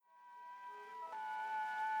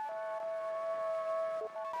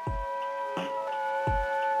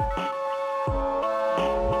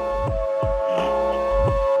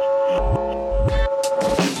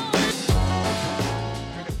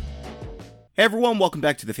Hey everyone, welcome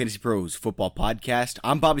back to the Fantasy Pros Football Podcast.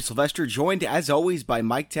 I'm Bobby Sylvester, joined as always by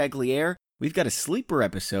Mike Tagliere. We've got a sleeper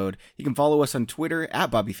episode. You can follow us on Twitter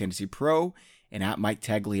at BobbyFantasyPro and at Mike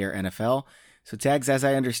Tagliere NFL. So Tags, as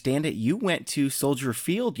I understand it, you went to Soldier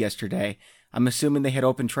Field yesterday. I'm assuming they had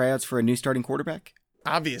open tryouts for a new starting quarterback?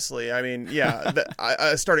 Obviously. I mean, yeah,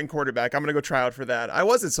 a starting quarterback. I'm going to go try out for that. I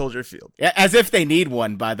was at Soldier Field. As if they need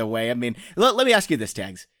one, by the way. I mean, let me ask you this,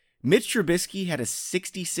 Tags. Mitch Trubisky had a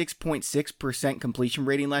 66.6% completion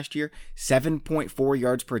rating last year, 7.4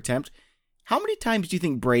 yards per attempt. How many times do you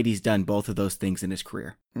think Brady's done both of those things in his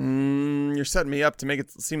career? You're setting me up to make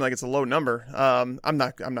it seem like it's a low number. I'm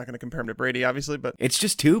not going to compare him to Brady, obviously, but it's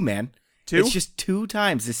just two, man. Two? It's just two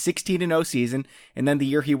times. The 16-0 season, and then the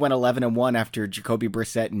year he went 11-1 after Jacoby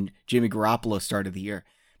Brissett and Jimmy Garoppolo started the year.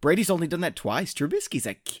 Brady's only done that twice. Trubisky's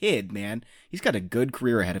a kid, man. He's got a good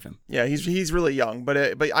career ahead of him. Yeah, he's really young.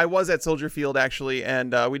 But I was at Soldier Field, actually,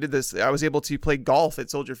 and we did this. I was able to play golf at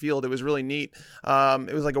Soldier Field. It was really neat.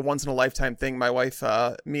 It was like a once-in-a-lifetime thing. My wife,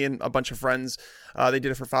 me and a bunch of friends, they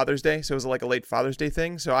did it for Father's Day, so it was like a late Father's Day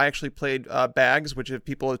thing. So I actually played bags, which if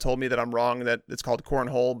people have told me that I'm wrong, that it's called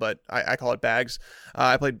cornhole, but I call it bags.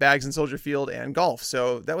 I played bags in Soldier Field and golf,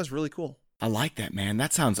 so that was really cool. I like that, man.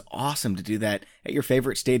 That sounds awesome to do that at your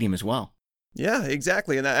favorite stadium as well. Yeah,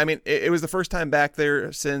 exactly. And it was the first time back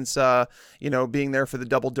there since, being there for the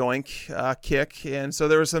double doink kick. And so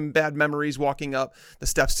there were some bad memories walking up the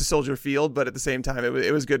steps to Soldier Field, but at the same time,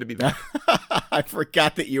 it was good to be back. I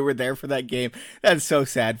forgot that you were there for that game. That's so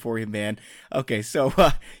sad for you, man. Okay, so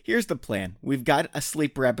here's the plan. We've got a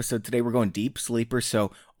sleeper episode today. We're going deep sleeper, so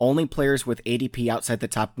only players with ADP outside the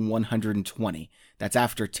top 120. That's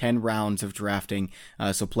after 10 rounds of drafting,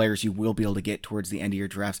 so players you will be able to get towards the end of your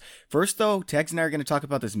drafts. First, though, Tex and I are going to talk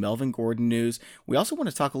about this Melvin Gordon news. We also want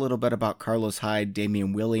to talk a little bit about Carlos Hyde,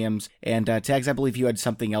 Damian Williams, and Tex, I believe you had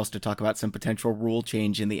something else to talk about, some potential rule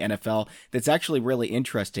change in the NFL that's actually really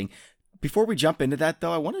interesting. Before we jump into that,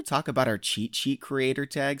 though, I want to talk about our cheat sheet creator,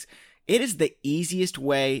 Tags. It is the easiest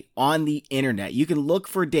way on the internet. You can look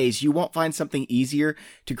for days. You won't find something easier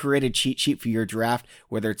to create a cheat sheet for your draft,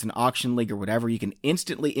 whether it's an auction league or whatever. You can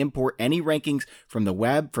instantly import any rankings from the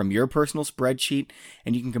web, from your personal spreadsheet,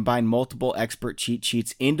 and you can combine multiple expert cheat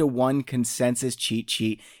sheets into one consensus cheat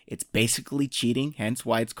sheet. It's basically cheating, hence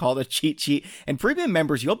why it's called a cheat sheet. And premium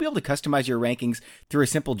members, you'll be able to customize your rankings through a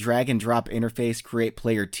simple drag and drop interface, create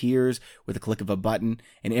player tiers with a click of a button,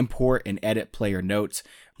 and import and edit player notes.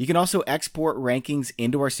 You can also export rankings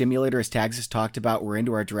into our simulator, as Tags has talked about, or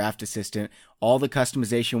into our draft assistant. All the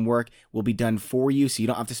customization work will be done for you, so you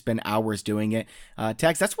don't have to spend hours doing it.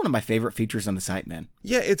 Tags, that's one of my favorite features on the site, man.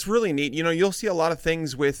 Yeah, it's really neat. You'll see a lot of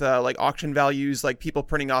things with like auction values, like people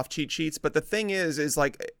printing off cheat sheets. But the thing is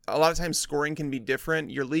like a lot of times scoring can be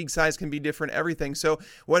different. Your league size can be different, everything. So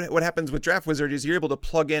what happens with Draft Wizard is you're able to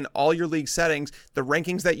plug in all your league settings, the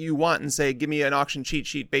rankings that you want, and say, give me an auction cheat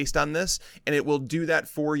sheet based on this, and it will do that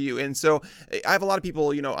for you. And so I have a lot of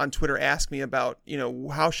people, on Twitter ask me about,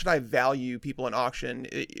 how should I value people in auction?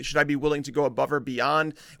 Should I be willing to go above or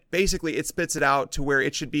beyond? Basically, it spits it out to where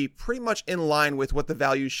it should be pretty much in line with what the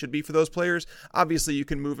values should be for those players. Obviously, you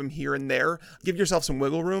can move them here and there, give yourself some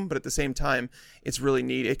wiggle room, but at the same time, it's really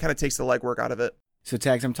neat. It kind of takes the legwork out of it. So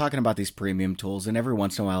Tags, I'm talking about these premium tools, and every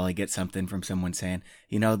once in a while I get something from someone saying,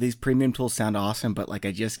 these premium tools sound awesome, but like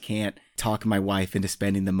I just can't talk my wife into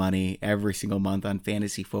spending the money every single month on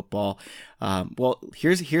fantasy football. Well,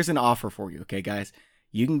 here's an offer for you, okay, guys?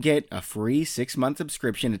 You can get a free 6-month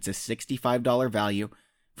subscription. It's a $65 value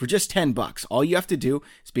for just $10. All you have to do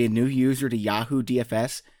is be a new user to Yahoo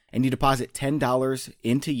DFS, and you deposit $10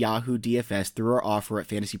 into Yahoo DFS through our offer at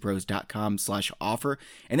fantasypros.com/offer.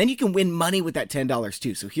 And then you can win money with that $10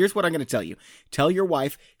 too. So here's what I'm going to tell you. Tell your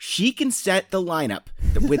wife she can set the lineup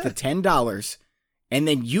with the $10, and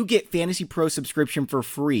then you get Fantasy Pro subscription for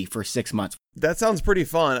free for 6 months. That sounds pretty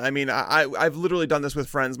fun. I mean, I've literally done this with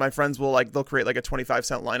friends. My friends will they'll create like a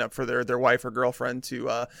 25-cent lineup for their wife or girlfriend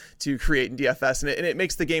to create in DFS, and it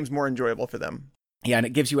makes the games more enjoyable for them. Yeah, and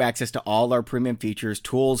it gives you access to all our premium features,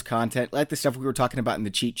 tools, content, like the stuff we were talking about in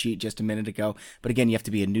the cheat sheet just a minute ago. But again, you have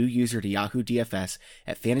to be a new user to Yahoo DFS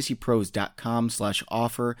at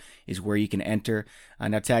fantasypros.com/offer is where you can enter.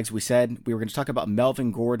 Now, Tags, we said we were going to talk about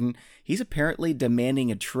Melvin Gordon. He's apparently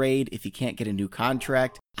demanding a trade if he can't get a new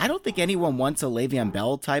contract. I don't think anyone wants a Le'Veon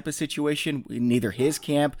Bell type of situation, neither his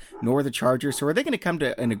camp nor the Chargers. So are they going to come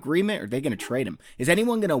to an agreement, or are they going to trade him? Is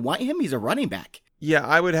anyone going to want him? He's a running back. Yeah,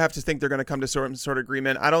 I would have to think they're going to come to some sort of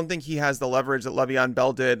agreement. I don't think he has the leverage that Le'Veon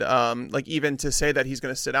Bell did, like even to say that he's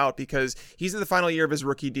going to sit out, because he's in the final year of his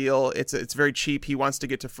rookie deal. It's very cheap. He wants to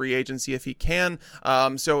get to free agency if he can.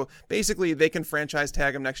 So basically, they can franchise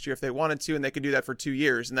tag him next year if they wanted to, and they could do that for 2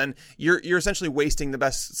 years. And then you're essentially wasting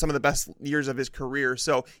some of the best years of his career.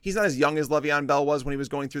 So he's not as young as Le'Veon Bell was when he was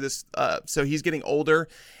going through this. So he's getting older.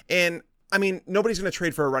 And I mean, nobody's going to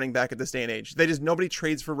trade for a running back at this day and age. Nobody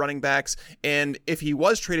trades for running backs. And if he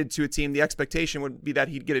was traded to a team, the expectation would be that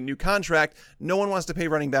he'd get a new contract. No one wants to pay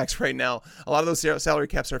running backs right now. A lot of those salary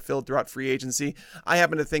caps are filled throughout free agency. I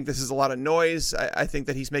happen to think this is a lot of noise. I think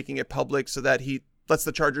that he's making it public so that he lets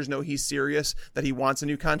the Chargers know he's serious, that he wants a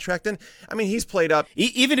new contract. And I mean, he's played up.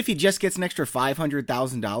 Even if he just gets an extra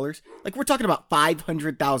 $500,000, like we're talking about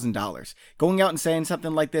 $500,000. Going out and saying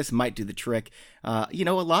something like this might do the trick. A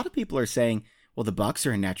lot of people are saying, well, the Bucs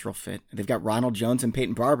are a natural fit. They've got Ronald Jones and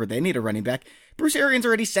Peyton Barber. They need a running back. Bruce Arians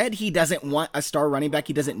already said he doesn't want a star running back.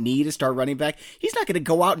 He doesn't need a star running back. He's not going to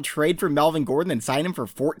go out and trade for Melvin Gordon and sign him for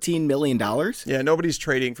 $14 million. Yeah, nobody's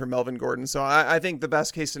trading for Melvin Gordon. So I think the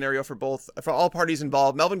best case scenario for all parties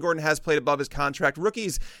involved, Melvin Gordon has played above his contract.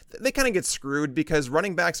 Rookies, they kind of get screwed because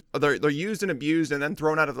running backs, they're used and abused and then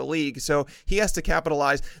thrown out of the league. So he has to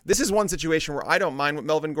capitalize. This is one situation where I don't mind what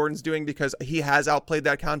Melvin Gordon's doing because he has outplayed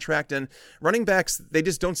that contract. And running backs, they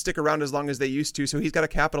just don't stick around as long as they used to. So he's got to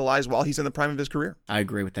capitalize while he's in the prime of his career. I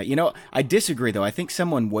agree with that. I disagree though. I think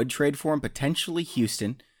someone would trade for him, potentially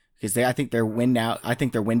Houston, because I think their window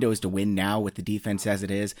is to win now with the defense as it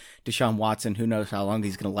is. Deshaun Watson, who knows how long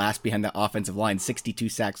he's going to last behind the offensive line, 62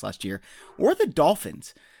 sacks last year, or the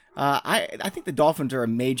Dolphins. I think the Dolphins are a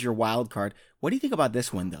major wild card. What do you think about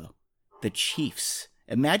this one though? The Chiefs.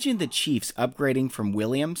 Imagine the Chiefs upgrading from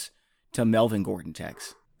Williams to Melvin Gordon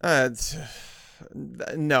tags.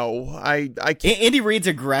 No, I can't. Andy Reid's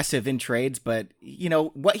aggressive in trades, but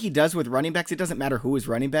what he does with running backs, it doesn't matter who his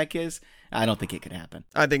running back is. I don't think it could happen.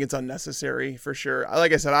 I think it's unnecessary for sure.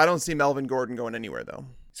 Like I said, I don't see Melvin Gordon going anywhere though.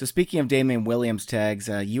 So speaking of Damian Williams tags,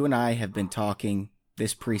 you and I have been talking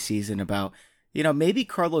this preseason about, maybe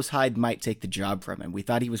Carlos Hyde might take the job from him. We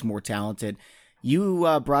thought he was more talented.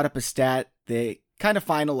 You brought up a stat that kind of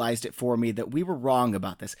finalized it for me that we were wrong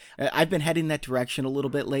about this. I've been heading that direction a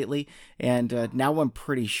little bit lately, and now I'm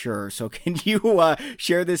pretty sure. So can you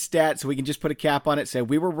share this stat so we can just put a cap on it, say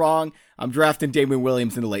we were wrong, I'm drafting Damian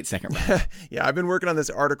Williams in the late second round? Yeah, I've been working on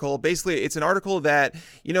this article. Basically, it's an article that,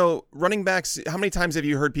 running backs, how many times have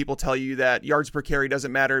you heard people tell you that yards per carry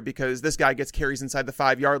doesn't matter because this guy gets carries inside the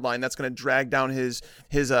 5-yard line? That's going to drag down his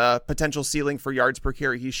potential ceiling for yards per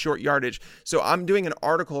carry. He's short yardage. So I'm doing an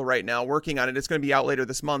article right now, working on it. It's going to be out later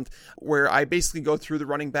this month, where I basically go through the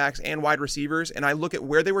running backs and wide receivers, and I look at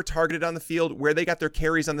where they were targeted on the field, where they got their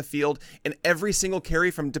carries on the field, and every single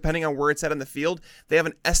carry from depending on where it's at on the field, they have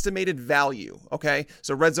an estimated value. Okay,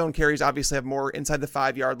 so red zone carries obviously have more inside the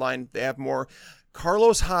 5-yard line. They have more.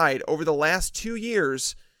 Carlos Hyde over the last 2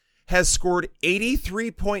 years has scored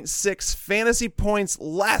 83.6 fantasy points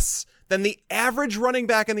less than the average running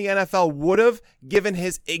back in the NFL would have given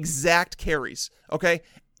his exact carries. Okay,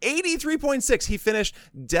 83.6. He finished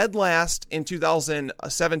dead last in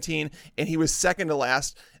 2017, and he was second to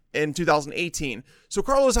last in 2018. So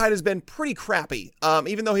Carlos Hyde has been pretty crappy.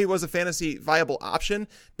 Even though he was a fantasy viable option,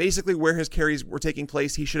 basically where his carries were taking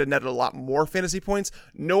place, he should have netted a lot more fantasy points.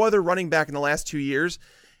 No other running back in the last 2 years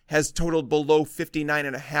has totaled below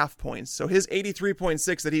 59.5 points. So his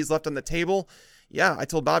 83.6 that he's left on the table, yeah, I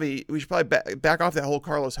told Bobby we should probably back off that whole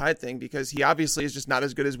Carlos Hyde thing because he obviously is just not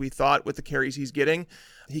as good as we thought with the carries he's getting.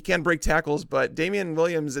 He can break tackles, but Damian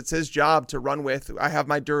Williams, it's his job to run with. I have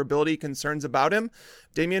my durability concerns about him.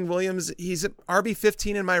 Damian Williams, he's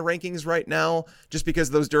RB15 in my rankings right now just because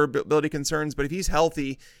of those durability concerns, but if he's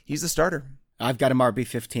healthy, he's the starter. I've got him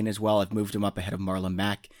RB15 as well. I've moved him up ahead of Marlon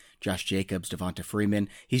Mack, Josh Jacobs, Devonta Freeman.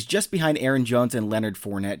 He's just behind Aaron Jones and Leonard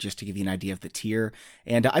Fournette, just to give you an idea of the tier.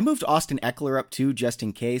 And I moved Austin Eckler up too, just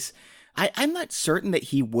in case. I'm not certain that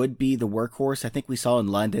he would be the workhorse. I think we saw in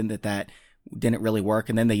London that didn't really work.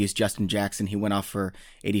 And then they used Justin Jackson. He went off for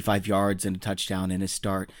 85 yards and a touchdown in his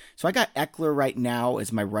start. So I got Eckler right now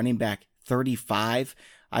as my running back 35.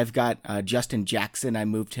 I've got Justin Jackson. I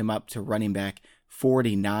moved him up to running back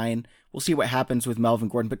 49. We'll see what happens with Melvin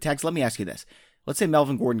Gordon. But Tags, let me ask you this. Let's say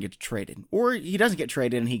Melvin Gordon gets traded, or he doesn't get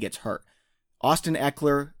traded and he gets hurt. Austin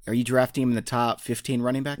Eckler, are you drafting him in the top 15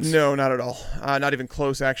 running backs? No, not at all. Not even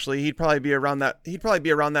close, actually. He'd probably be around that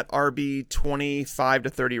RB 25 to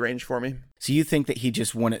 30 range for me. So you think that he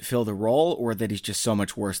just wouldn't fill the role, or that he's just so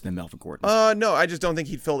much worse than Melvin Gordon? No, I just don't think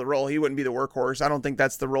he'd fill the role. He wouldn't be the workhorse. I don't think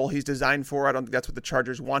that's the role he's designed for. I don't think that's what the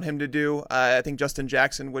Chargers want him to do. I think Justin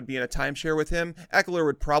Jackson would be in a timeshare with him. Eckler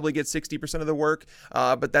would probably get 60% of the work,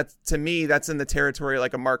 but that, to me, that's in the territory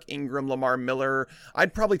like a Mark Ingram, Lamar Miller.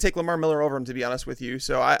 I'd probably take Lamar Miller over him, to be honest with you.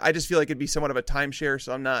 So I just feel like it'd be somewhat of a timeshare,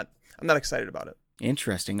 so I'm not excited about it.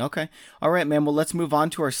 Interesting. Okay. All right, man. Well, let's move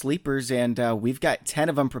on to our sleepers, and we've got 10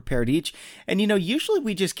 of them prepared each. And, usually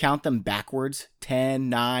we just count them backwards, 10,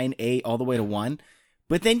 9, 8, all the way to 1.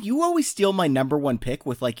 But then you always steal my number 1 pick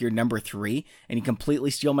with like your number 3, and you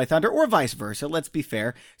completely steal my thunder, or vice versa. Let's be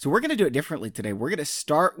fair. So we're going to do it differently today. We're going to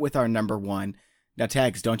start with our number 1. Now,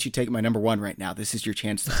 Tags, don't you take my number 1 right now. This is your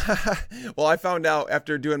chance to... Well, I found out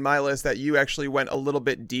after doing my list that you actually went a little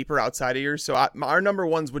bit deeper outside of yours. So our number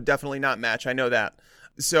 1s would definitely not match. I know that.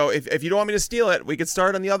 So if you don't want me to steal it, we could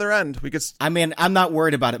start on the other end. I'm not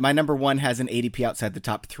worried about it. My number 1 has an ADP outside the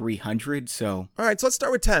top 300. So all right, so let's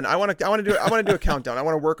start with 10. I want to do a countdown. I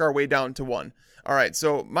want to work our way down to 1. All right,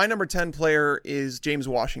 so my number 10 player is James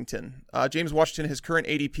Washington. James Washington, his current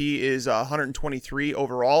ADP is 123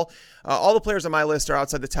 overall. All the players on my list are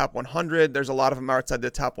outside the top 100. There's a lot of them outside the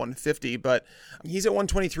top 150, but he's at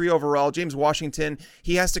 123 overall. James Washington,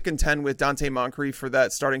 he has to contend with Dante Moncrief for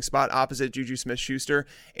that starting spot opposite Juju Smith-Schuster,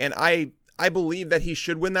 and I believe that he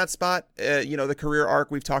should win that spot. The career arc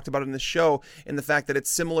we've talked about in this show, in the fact that it's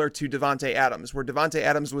similar to Davante Adams, where Davante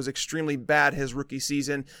Adams was extremely bad his rookie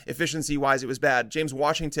season. Efficiency-wise, it was bad. James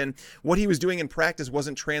Washington, what he was doing in practice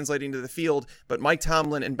wasn't translating to the field, but Mike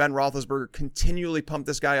Tomlin and Ben Roethlisberger continually pumped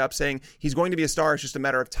this guy up, saying he's going to be a star. It's just a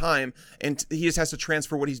matter of time, and he just has to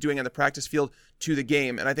transfer what he's doing on the practice field to the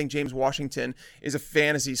game. And I think James Washington is a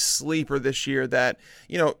fantasy sleeper this year that,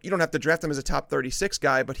 you don't have to draft him as a top 36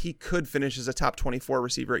 guy, but he could finish as a top 24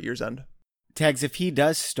 receiver at year's end. Tags, if he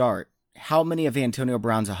does start, how many of Antonio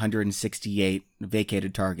Brown's 168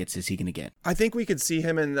 vacated targets is he going to get? I think we could see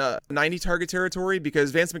him in the 90 target territory,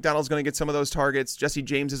 because Vance McDonald's going to get some of those targets. Jesse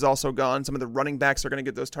James is also gone. Some of the running backs are going to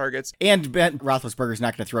get those targets. And Ben Roethlisberger's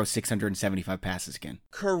not going to throw 675 passes again.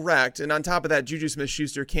 Correct. And on top of that, Juju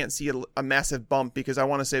Smith-Schuster can't see a massive bump, because I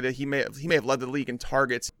want to say that he may have led the league in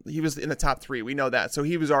targets. He was in the top 3. We know that. So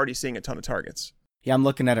he was already seeing a ton of targets. Yeah, I'm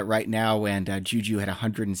looking at it right now, and Juju had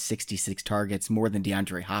 166 targets, more than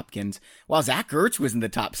DeAndre Hopkins. While Zach Ertz was in the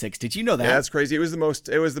top 6. Did you know that? Yeah, that's crazy. It was the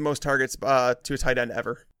most targets to a tight end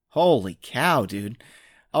ever. Holy cow, dude.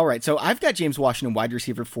 All right, so I've got James Washington, wide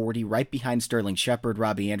receiver 40, right behind Sterling Shepard,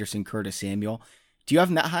 Robbie Anderson, Curtis Samuel. Do you have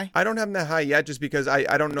him that high? I don't have him that high yet, just because I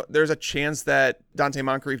don't know. There's a chance that Dante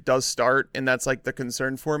Moncrief does start, and that's like the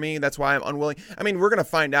concern for me. That's why I'm unwilling. I mean, we're going to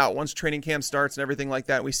find out once training camp starts and everything like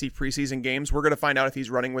that. We see preseason games. We're going to find out if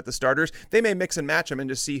he's running with the starters. They may mix and match him and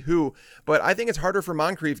just see who. But I think it's harder for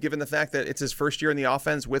Moncrief, given the fact that it's his first year in the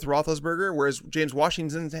offense with Roethlisberger, whereas James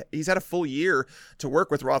Washington, he's had a full year to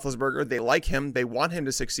work with Roethlisberger. They like him. They want him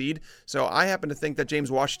to succeed. So I happen to think that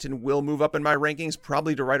James Washington will move up in my rankings,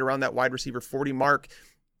 probably to right around that wide receiver 40 mark,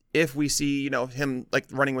 if we see, him like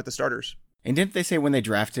running with the starters. And didn't they say when they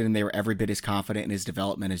drafted him, they were every bit as confident in his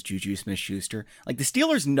development as Juju Smith-Schuster? Like, the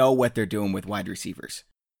Steelers know what they're doing with wide receivers.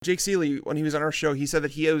 Jake Seeley, when he was on our show, he said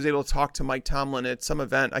that he was able to talk to Mike Tomlin at some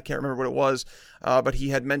event. I can't remember what it was, but he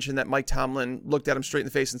had mentioned that Mike Tomlin looked at him straight in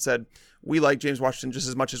the face and said, we like James Washington just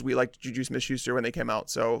as much as we liked Juju Smith-Schuster when they came out.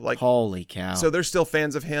 So, like, holy cow. So they're still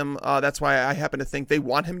fans of him. That's why I happen to think they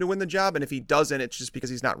want him to win the job. And if he doesn't, it's just because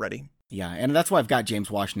he's not ready. Yeah, and that's why I've got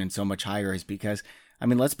James Washington so much higher, is because, I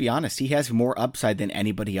mean, let's be honest, he has more upside than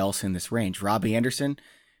anybody else in this range. Robbie Anderson,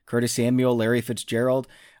 Curtis Samuel, Larry Fitzgerald,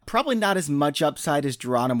 probably not as much upside as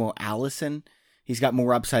Geronimo Allison. He's got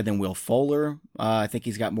more upside than Will Fuller. I think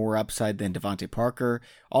he's got more upside than Devontae Parker.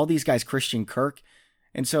 All these guys, Christian Kirk.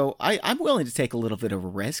 And so I'm willing to take a little bit of a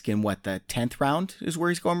risk in the 10th round is where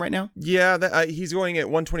he's going right now? Yeah, he's going at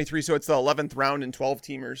 123, so it's the 11th round in 12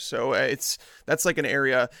 teamers. So that's like an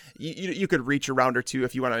area you could reach a round or two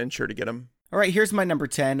if you want to ensure to get him. All right, here's my number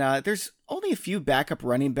 10. There's only a few backup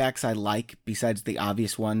running backs I like besides the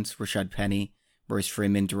obvious ones, Rashad Penny, Royce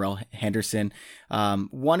Freeman, Darrell Henderson.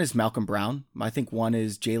 One is Malcolm Brown. I think one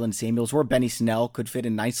is Jalen Samuels, or Benny Snell could fit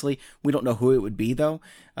in nicely. We don't know who it would be, though.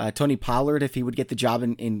 Tony Pollard, if he would get the job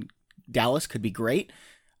in Dallas, could be great.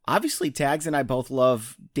 Obviously, Tags and I both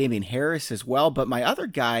love Damian Harris as well, but my other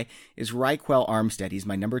guy is Raquel Armstead. He's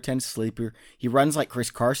my number 10 sleeper. He runs like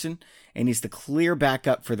Chris Carson, and he's the clear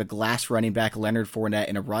backup for the glass running back Leonard Fournette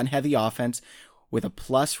in a run-heavy offense with a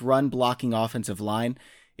plus run-blocking offensive line.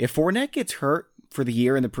 If Fournette gets hurt for the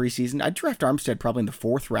year in the preseason, I'd draft Armstead probably in the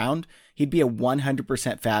 4th round. He'd be a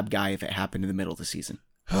 100% fab guy if it happened in the middle of the season.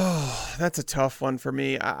 Oh, that's a tough one for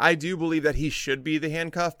me. I do believe that he should be the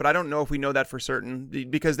handcuff, but I don't know if we know that for certain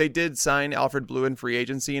because they did sign Alfred Blue in free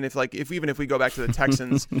agency. And if we go back to the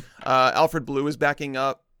Texans, Alfred Blue is backing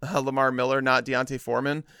up Lamar Miller, not Deontay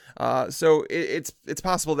Foreman. So it's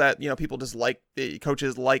possible that, people just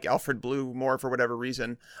coaches like Alfred Blue more for whatever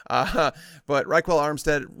reason. But Raquel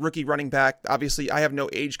Armstead, rookie running back, obviously I have no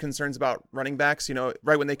age concerns about running backs.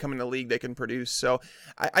 Right when they come in the league, they can produce. So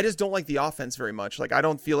I just don't like the offense very much. Like, I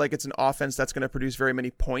don't feel like it's an offense that's going to produce very many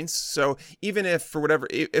points. So even if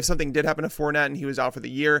if something did happen to Fournette and he was out for the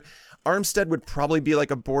year, Armstead would probably be like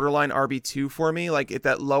a borderline RB2 for me, like at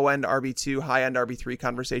that low end RB2, high end RB3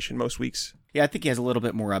 conversation most weeks. Yeah, I think he has a little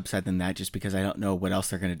bit more upside than that just because I don't know what else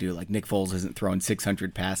they're going to do. Like, Nick Foles isn't throwing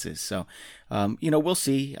 600 passes. So, we'll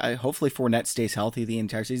see. Hopefully Fournette stays healthy the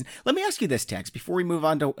entire season. Let me ask you this, Tex, before we move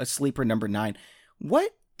on to a sleeper number 9.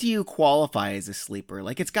 What do you qualify as a sleeper?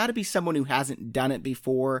 Like, it's got to be someone who hasn't done it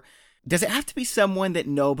before. Does it have to be someone that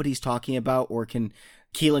nobody's talking about, or can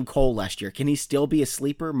Keelan Cole last year, can he still be a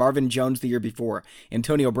sleeper? Marvin Jones the year before,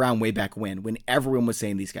 Antonio Brown way back when everyone was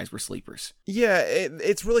saying these guys were sleepers. Yeah,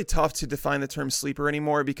 it's really tough to define the term sleeper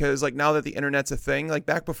anymore because, like, now that the internet's a thing, like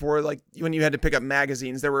back before, like when you had to pick up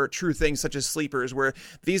magazines, there were true things such as sleepers where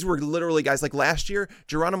these were literally guys like last year,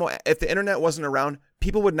 Geronimo, if the internet wasn't around,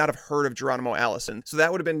 people would not have heard of Geronimo Allison. So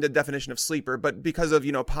that would have been the definition of sleeper. But because of,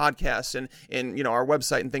 podcasts and our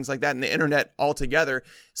website and things like that and the internet altogether,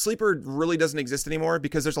 sleeper really doesn't exist anymore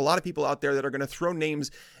because there's a lot of people out there that are going to throw names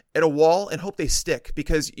at a wall and hope they stick.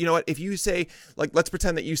 Because you know what, if you say, like, let's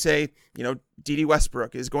pretend that you say, D.D.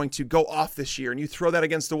 Westbrook is going to go off this year and you throw that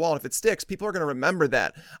against the wall. And if it sticks, people are going to remember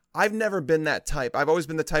that. I've never been that type. I've always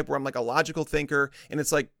been the type where I'm like a logical thinker and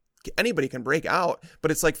it's like, anybody can break out,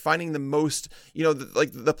 but it's like finding the most,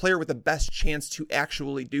 the player with the best chance to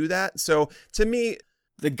actually do that. So to me,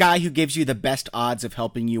 the guy who gives you the best odds of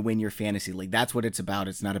helping you win your fantasy league. That's what it's about.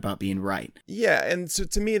 It's not about being right. Yeah. And so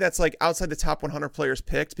to me, that's like outside the top 100 players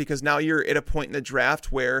picked because now you're at a point in the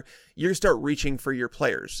draft where you start reaching for your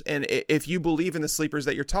players. And if you believe in the sleepers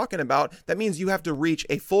that you're talking about, that means you have to reach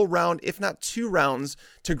a full round, if not 2 rounds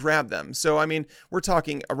to grab them. So, I mean, we're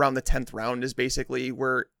talking around the 10th round is basically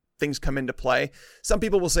where things come into play. Some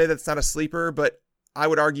people will say that's not a sleeper, but I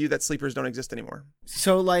would argue that sleepers don't exist anymore.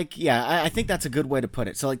 So, I think that's a good way to put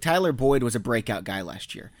it. So, like, Tyler Boyd was a breakout guy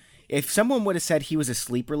last year. If someone would have said he was a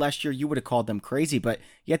sleeper last year, you would have called them crazy, but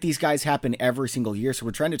yet these guys happen every single year. So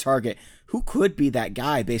we're trying to target who could be that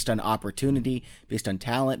guy based on opportunity, based on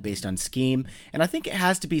talent, based on scheme. And I think it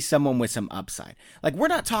has to be someone with some upside. Like, we're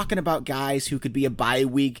not talking about guys who could be a bye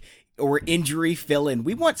week or injury fill-in.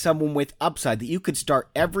 We want someone with upside that you could start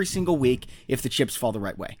every single week if the chips fall the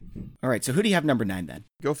right way. All right, so who do you have number 9 then?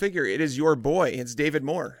 Go figure. It is your boy. It's David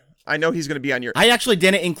Moore. I know he's going to be on your... I actually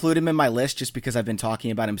didn't include him in my list just because I've been talking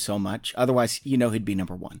about him so much. Otherwise, he'd be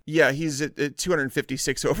number 1. Yeah, he's at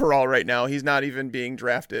 256 overall right now. He's not even being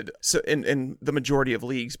drafted in the majority of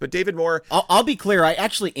leagues. But David Moore... I'll be clear. I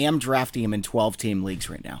actually am drafting him in 12-team leagues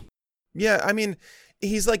right now. Yeah, I mean...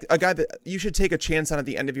 He's like a guy that you should take a chance on at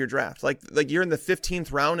the end of your draft. Like you're in the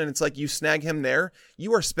 15th round and it's like you snag him there.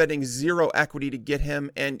 You are spending 0 equity to get him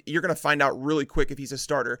and you're going to find out really quick if he's a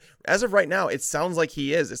starter. As of right now, it sounds like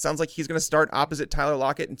he is. It sounds like he's going to start opposite Tyler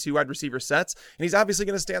Lockett in 2 wide receiver sets. And he's obviously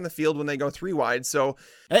going to stay on the field when they go 3 wide. So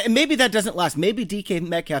and maybe that doesn't last. Maybe DK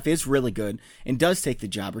Metcalf is really good and does take the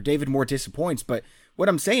job, or David Moore disappoints. But what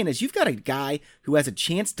I'm saying is you've got a guy who has a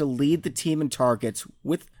chance to lead the team in targets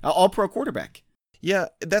with an all-pro quarterback. Yeah,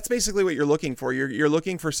 that's basically what you're looking for. You're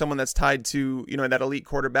looking for someone that's tied to, that elite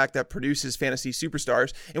quarterback that produces fantasy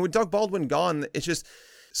superstars. And with Doug Baldwin gone, it's just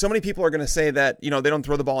so many people are going to say that, they don't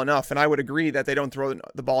throw the ball enough. And I would agree that they don't throw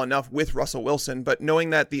the ball enough with Russell Wilson. But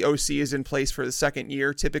knowing that the OC is in place for the second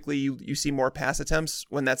year, typically you see more pass attempts.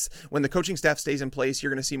 When the coaching staff stays in place,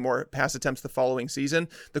 you're going to see more pass attempts the following season.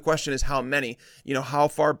 The question is how many? How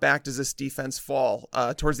far back does this defense fall?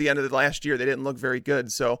 Towards the end of the last year, they didn't look very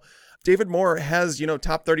good. So David Moore has,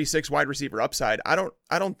 top 36 wide receiver upside. I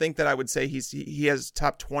don't think that I would say he has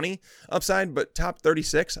top 20 upside, but top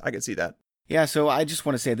 36, I could see that. Yeah, so I just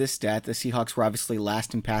want to say this stat. The Seahawks were obviously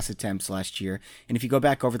last in pass attempts last year. And if you go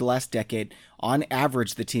back over the last decade, on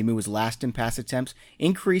average, the team who was last in pass attempts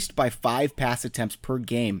increased by 5 pass attempts per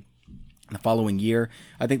game. The following year,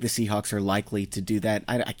 I think the Seahawks are likely to do that.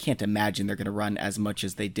 I can't imagine they're going to run as much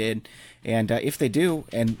as they did. And if they do,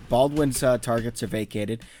 and Baldwin's targets are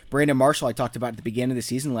vacated, Brandon Marshall, I talked about at the beginning of the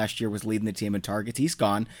season last year, was leading the team in targets. He's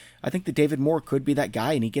gone. I think that David Moore could be that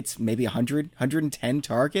guy, and he gets maybe 100, 110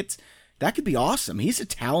 targets. That could be awesome. He's a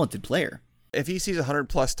talented player. If he sees 100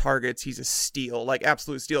 plus targets, he's a steal, like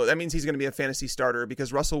absolute steal. That means he's going to be a fantasy starter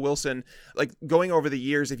because Russell Wilson, like going over the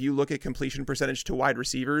years, if you look at completion percentage to wide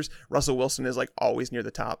receivers, Russell Wilson is like always near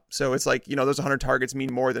the top. So it's like, those 100 targets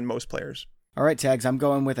mean more than most players. All right, Tags, I'm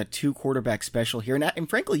going with a 2 quarterback special here. And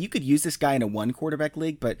frankly, you could use this guy in a 1 quarterback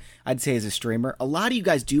league, but I'd say as a streamer. A lot of you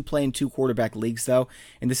guys do play in 2 quarterback leagues, though.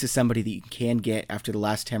 And this is somebody that you can get after the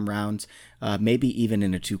last 10 rounds, maybe even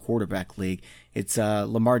in a 2 quarterback league. It's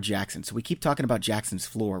Lamar Jackson. So we keep talking about Jackson's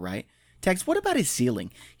floor, right? Tags, what about his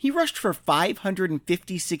ceiling? He rushed for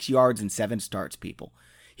 556 yards in 7 starts, people.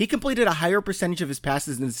 He completed a higher percentage of his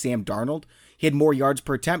passes than Sam Darnold. He had more yards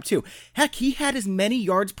per attempt, too. Heck, he had as many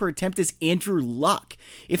yards per attempt as Andrew Luck.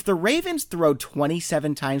 If the Ravens throw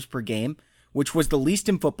 27 times per game, which was the least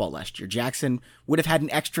in football last year, Jackson would have had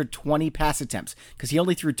an extra 20 pass attempts because he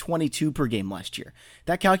only threw 22 per game last year.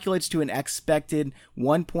 That calculates to an expected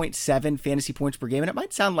 1.7 fantasy points per game, and it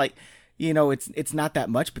might sound like it's not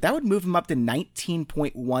that much, but that would move him up to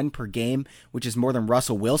 19.1 per game, which is more than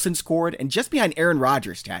Russell Wilson scored, and just behind Aaron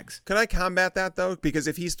Rodgers. Tags. Can I combat that, though? Because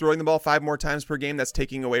if he's throwing the ball 5 more times per game, that's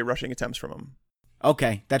taking away rushing attempts from him.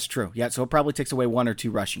 Okay, that's true. Yeah, so it probably takes away 1 or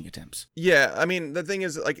 2 rushing attempts. Yeah, I mean, the thing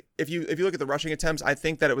is, like, if you look at the rushing attempts, I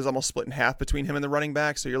think that it was almost split in half between him and the running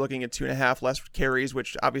back. So you're looking at 2.5 less carries,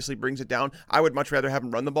 which obviously brings it down. I would much rather have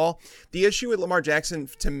him run the ball. The issue with Lamar Jackson,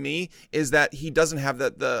 to me, is that he doesn't have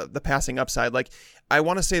the passing upside. Like, I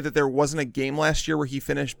want to say that there wasn't a game last year where he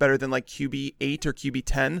finished better than like QB 8 or QB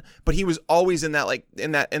 10, but he was always in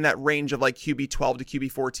that range of like QB 12 to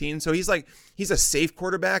QB 14. So he's a safe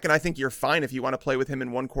quarterback, and I think you're fine if you want to play with him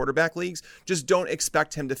in 1 quarterback leagues. Just don't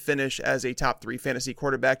expect him to finish as a top 3 fantasy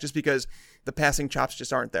quarterback just because the passing chops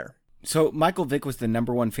just aren't there. So Michael Vick was the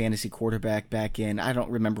number 1 fantasy quarterback back in, I don't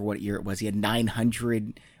remember what year it was. He had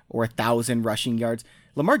 900 or 1,000 rushing yards.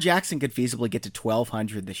 Lamar Jackson could feasibly get to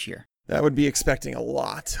 1,200 this year. That would be expecting a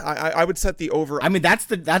lot. I would set the over. I mean, that's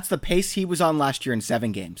the pace he was on last year in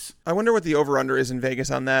 7 games. I wonder what the over-under is in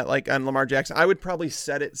Vegas on that, like on Lamar Jackson. I would probably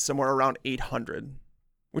set it somewhere around 800,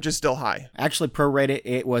 which is still high. Actually, prorated,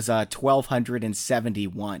 it was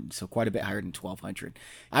 1,271, so quite a bit higher than 1,200.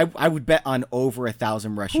 I would bet on over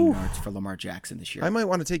 1,000 rushing yards for Lamar Jackson this year. I might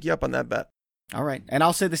want to take you up on that bet. All right, and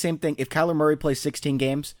I'll say the same thing. If Kyler Murray plays 16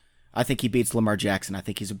 games, I think he beats Lamar Jackson. I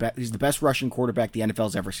think he's the best rushing quarterback the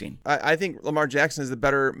NFL's ever seen. I think Lamar Jackson is the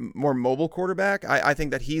better, more mobile quarterback. I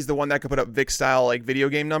think that he's the one that could put up Vic-style like video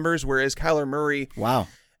game numbers, whereas Kyler Murray, wow,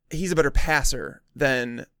 he's a better passer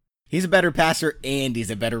than... He's a better passer and he's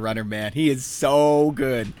a better runner, man. He is so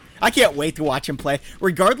good. I can't wait to watch him play.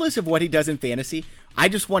 Regardless of what he does in fantasy, I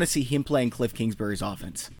just want to see him playing Cliff Kingsbury's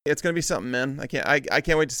offense. It's going to be something, man. I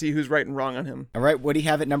can't wait to see who's right and wrong on him. All right, what do you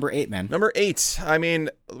have at number 8, man? Number 8. I mean,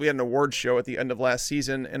 we had an award show at the end of last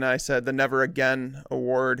season, and I said the Never Again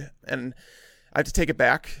award, and I have to take it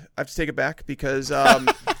back. Because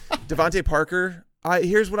Devontae Parker...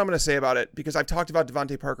 Here's what I'm going to say about it, because I've talked about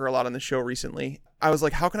Devontae Parker a lot on the show recently. I was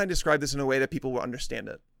like, how can I describe this in a way that people will understand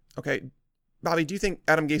it? Okay, Bobby, do you think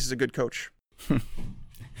Adam Gase is a good coach?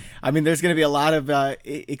 I mean, there's going to be a lot of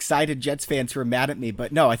excited Jets fans who are mad at me,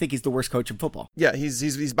 but no, I think he's the worst coach in football. Yeah,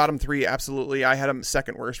 he's bottom 3, absolutely. I had him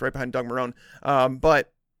second worst, right behind Doug Marrone.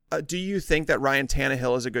 But do you think that Ryan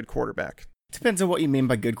Tannehill is a good quarterback? Depends on what you mean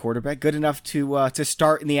by good quarterback. Good enough to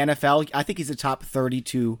start in the NFL. I think he's a top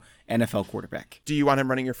 32 NFL quarterback. Do you want him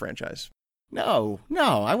running your franchise? No.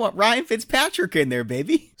 I want Ryan Fitzpatrick in there,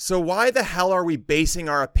 baby. So why the hell are we basing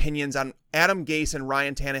our opinions on Adam Gase and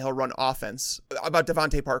Ryan Tannehill run offense about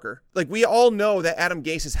Devontae Parker? Like, we all know that Adam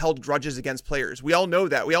Gase has held grudges against players. We all know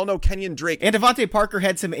that. We all know Kenyon Drake. And Devontae Parker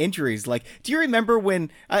had some injuries. Like, do you remember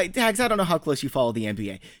when, Tags, I don't know how close you follow the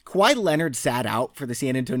NBA. Kawhi Leonard sat out for the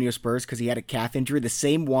San Antonio Spurs because he had a calf injury, the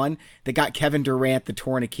same one that got Kevin Durant the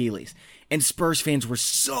torn Achilles. And Spurs fans were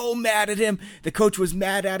so mad at him. The coach was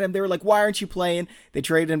mad at him. They were like, why aren't you playing? They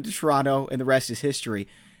traded him to Toronto, and the rest is history.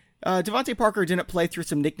 Devontae Parker didn't play through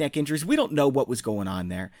some knick-knack injuries. We don't know what was going on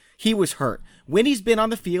there. He was hurt. When he's been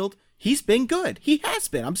on the field, he's been good. He has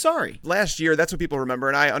been. I'm sorry. Last year, that's what people remember,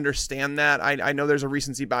 and I understand that. I know there's a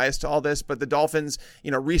recency bias to all this, but the Dolphins,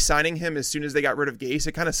 re-signing him as soon as they got rid of Gase,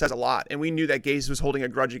 it kind of says a lot. And we knew that Gase was holding a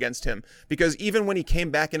grudge against him, because even when he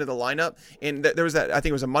came back into the lineup, and there was that, I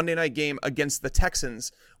think it was a Monday night game against the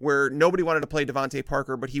Texans, where nobody wanted to play Devontae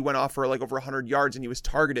Parker, but he went off for like over 100 yards and he was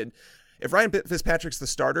targeted. If Ryan Fitzpatrick's the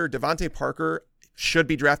starter, Devontae Parker should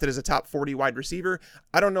be drafted as a top 40 wide receiver.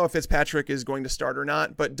 I don't know if Fitzpatrick is going to start or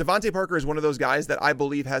not, but Devontae Parker is one of those guys that I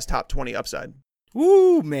believe has top 20 upside.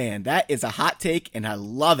 Ooh, man, that is a hot take, and I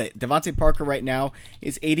love it. Devontae Parker right now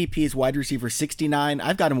is ADP is wide receiver 69.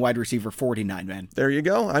 I've got him wide receiver 49, man. There you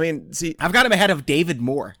go. I mean, see, I've got him ahead of David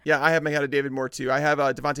Moore. Yeah, I have him ahead of David Moore too. I have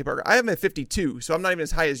Devontae Parker. I have him at 52, so I'm not even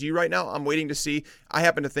as high as you right now. I'm waiting to see. I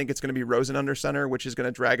happen to think it's going to be Rosen under center, which is going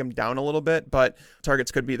to drag him down a little bit, but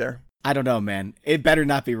targets could be there. I don't know, man. It better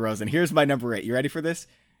not be Rosen. Here's my number 8. You ready for this?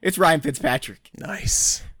 It's Ryan Fitzpatrick.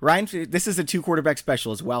 Nice. This is a 2-quarterback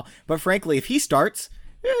special as well. But frankly, if he starts,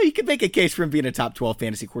 you could make a case for him being a top 12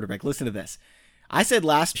 fantasy quarterback. Listen to this. I said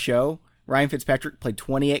last show, Ryan Fitzpatrick played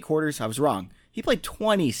 28 quarters. I was wrong. He played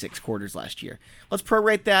 26 quarters last year. Let's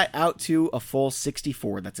prorate that out to a full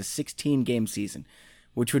 64. That's a 16-game season,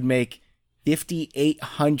 which would make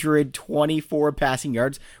 5,824 passing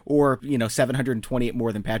yards, or 728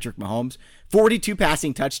 more than Patrick Mahomes, 42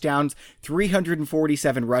 passing touchdowns,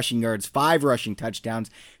 347 rushing yards, 5 rushing touchdowns,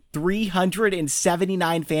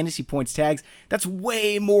 379 fantasy points tags. That's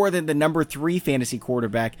way more than the number 3 fantasy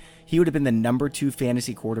quarterback. He would have been the number 2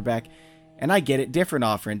 fantasy quarterback. And I get it, different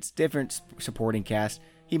offense, different supporting cast.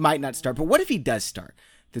 He might not start, but what if he does start?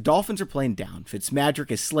 The Dolphins are playing down. Fitzmagic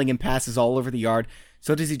is slinging passes all over the yard.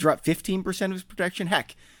 So does he drop 15% of his protection?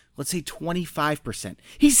 Heck, let's say 25%.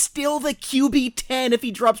 He's still the QB 10 if he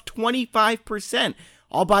drops 25%.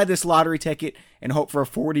 I'll buy this lottery ticket and hope for a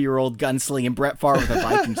 40-year-old gunslinging Brett Favre with the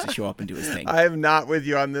Vikings to show up and do his thing. I am not with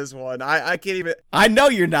you on this one. I can't even. I know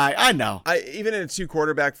you're not. I know. Even in a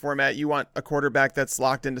 2-quarterback format, you want a quarterback that's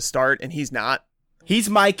locked in to start, and he's not. He's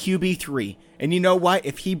my QB3. And you know what?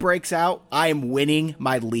 If he breaks out, I am winning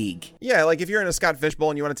my league. Yeah, like if you're in a Scott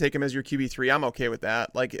Fishbowl and you want to take him as your QB3, I'm okay with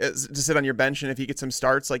that. Like to sit on your bench, and if he gets some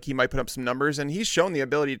starts, like he might put up some numbers, and he's shown the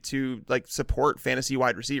ability to like support fantasy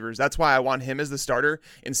wide receivers. That's why I want him as the starter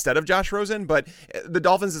instead of Josh Rosen. But the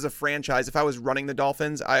Dolphins as a franchise, if I was running the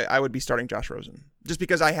Dolphins, I would be starting Josh Rosen. Just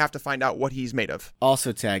because I have to find out what he's made of.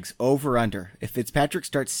 Also tags, over under. If Fitzpatrick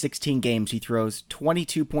starts 16 games, he throws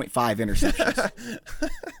 22.5 interceptions.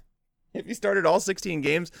 If he started all 16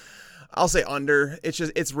 games, I'll say under.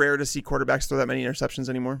 It's rare to see quarterbacks throw that many interceptions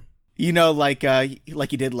anymore. Like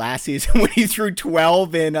he did last season when he threw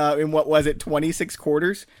 12 in what was it, 26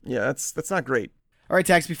 quarters? Yeah, that's not great. All right,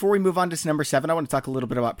 Tags, before we move on to number 7, I want to talk a little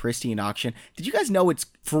bit about Pristine Auction. Did you guys know it's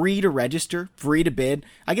free to register, free to bid?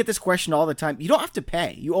 I get this question all the time. You don't have to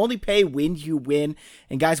pay. You only pay when you win.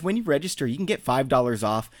 And guys, when you register, you can get $5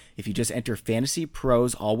 off if you just enter Fantasy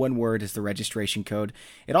Pros, all one word, as the registration code.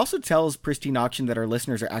 It also tells Pristine Auction that our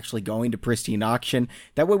listeners are actually going to Pristine Auction.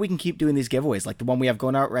 That way we can keep doing these giveaways, like the one we have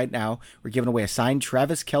going out right now. We're giving away a signed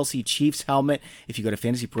Travis Kelce Chiefs helmet if you go to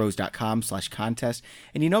fantasypros.com/contest.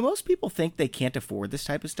 And most people think they can't afford this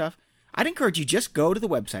type of stuff. I'd encourage you, just go to the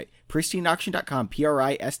website, pristineauction.com,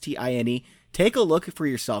 Pristine. Take a look for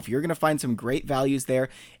yourself. You're going to find some great values there.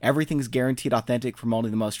 Everything's guaranteed authentic from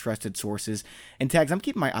only the most trusted sources. And Tags, I'm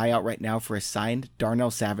keeping my eye out right now for a signed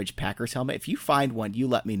Darnell Savage Packers helmet. If you find one, you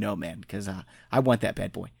let me know, man, because I want that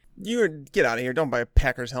bad boy. Get out of here. Don't buy a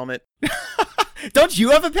Packers helmet. Don't you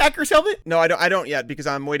have a Packers helmet? No, I don't yet, because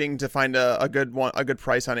I'm waiting to find a good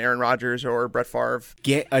price on Aaron Rodgers or Brett Favre.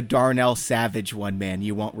 Get a Darnell Savage one, man.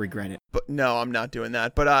 You won't regret it. But no, I'm not doing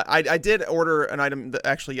that. But I did order an item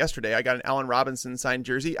actually yesterday. I got an Allen Robinson signed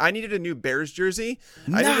jersey. I needed a new Bears jersey.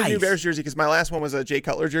 Nice. I needed a new Bears jersey because my last one was a Jay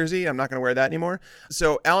Cutler jersey. I'm not going to wear that anymore.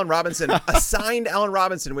 So Allen Robinson, a signed Allen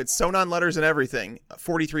Robinson with sewn on letters and everything,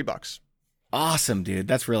 $43. Awesome, dude.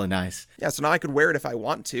 That's really nice. Yeah, so now I could wear it if I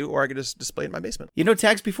want to, or I could just display it in my basement.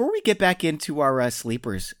 Tags, before we get back into our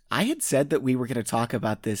sleepers, I had said that we were going to talk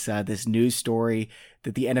about this news story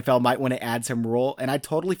that the NFL might want to add some rule, and I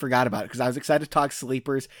totally forgot about it because I was excited to talk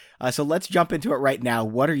sleepers. So let's jump into it right now.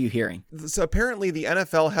 What are you hearing? So apparently the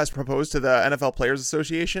NFL has proposed to the NFL Players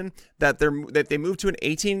Association that they move to an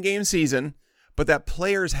 18-game season, but that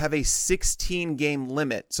players have a 16-game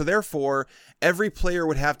limit. So therefore, every player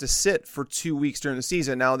would have to sit for 2 weeks during the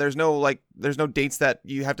season. Now, there's no dates that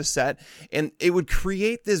you have to set, and it would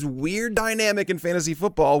create this weird dynamic in fantasy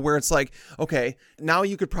football where it's like, okay, now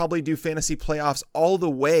you could probably do fantasy playoffs all the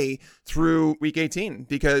way through week 18,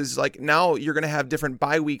 because like now you're going to have different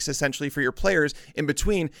bye weeks essentially for your players in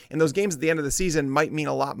between, and those games at the end of the season might mean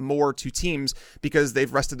a lot more to teams because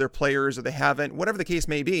they've rested their players or they haven't, whatever the case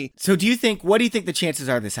may be. So what do you think the chances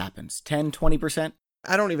are this happens? 10, 20%?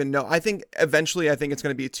 I don't even know. I think eventually it's going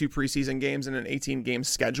to be 2 preseason games and an 18-game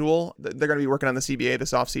schedule. They're going to be working on the CBA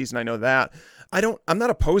this offseason. I know that. I'm not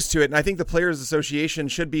opposed to it. And I think the Players Association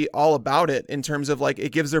should be all about it in terms of like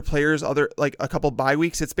it gives their players a couple bye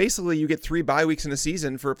weeks. It's basically you get 3 bye weeks in a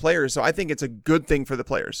season for players. So I think it's a good thing for the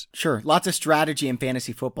players. Sure. Lots of strategy in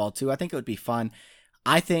fantasy football too. I think it would be fun.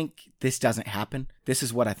 I think this doesn't happen. This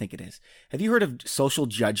is what I think it is. Have you heard of social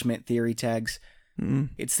judgment theory, Tags?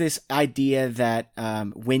 It's this idea that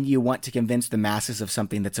when you want to convince the masses of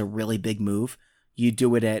something that's a really big move, you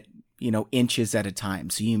do it at inches at a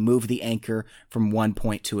time. So you move the anchor from one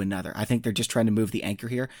point to another. I think they're just trying to move the anchor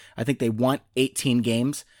here. I think they want 18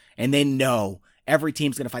 games, and they know every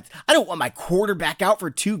team's going to fight. I don't want my quarterback out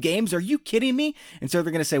for 2 games. Are you kidding me? And so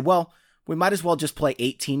they're going to say, well, we might as well just play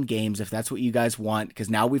 18 games if that's what you guys want,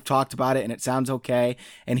 because now we've talked about it and it sounds okay.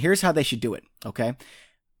 And here's how they should do it, okay?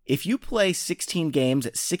 If you play 16 games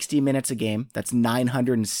at 60 minutes a game, that's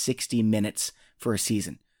 960 minutes for a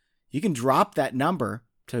season. You can drop that number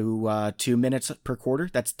to 2 minutes per quarter.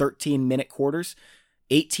 That's 13-minute quarters.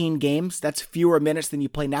 18 games, that's fewer minutes than you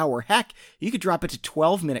play now. Or heck, you could drop it to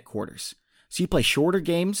 12-minute quarters. So you play shorter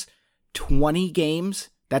games, 20 games,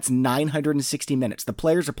 that's 960 minutes. The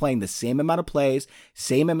players are playing the same amount of plays,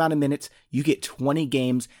 same amount of minutes. You get 20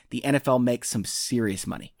 games. The NFL makes some serious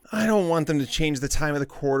money. I don't want them to change the time of the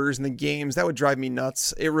quarters and the games. That would drive me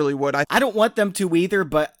nuts. It really would. I don't want them to either,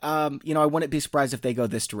 but I wouldn't be surprised if they go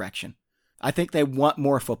this direction. I think they want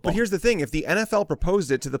more football. But here's the thing. If the NFL proposed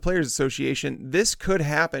it to the Players Association, this could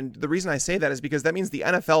happen. The reason I say that is because that means the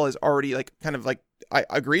NFL is already I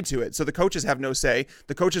agreed to it. So the coaches have no say.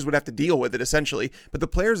 The coaches would have to deal with it essentially. But the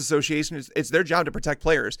Players Association, it's their job to protect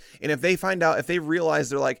players. And if they realize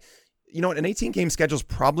they're like, an 18-game schedule is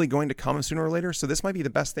probably going to come sooner or later. So this might be the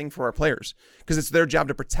best thing for our players because it's their job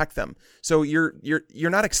to protect them. So you're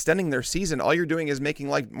not extending their season. All you're doing is making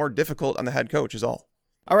life more difficult on the head coach is all.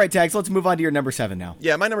 All right, Tags, let's move on to your number 7 now.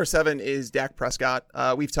 Yeah, my number 7 is Dak Prescott.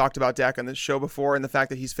 We've talked about Dak on this show before and the fact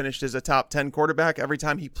that he's finished as a top 10 quarterback every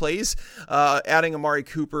time he plays. Adding Amari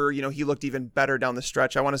Cooper, he looked even better down the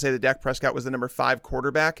stretch. I want to say that Dak Prescott was the number 5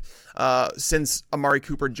 quarterback since Amari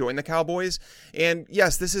Cooper joined the Cowboys. And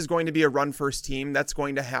yes, this is going to be a run-first team. That's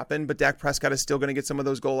going to happen, but Dak Prescott is still going to get some of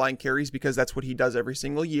those goal line carries because that's what he does every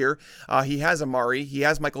single year. He has Amari. He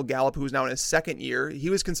has Michael Gallup, who's now in his second year.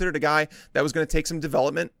 He was considered a guy that was going to take some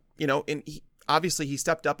development. Obviously he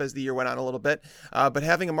stepped up as the year went on a little bit, but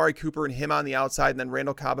having Amari Cooper and him on the outside and then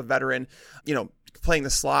Randall Cobb, a veteran, playing the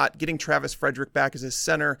slot, getting Travis Frederick back as his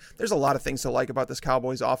center. There's a lot of things to like about this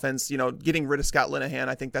Cowboys offense. Getting rid of Scott Linehan,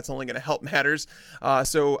 I think that's only going to help matters.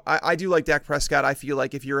 So I do like Dak Prescott. I feel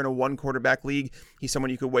like if you're in a 1 quarterback league, he's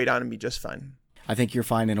someone you could wait on and be just fine. I think you're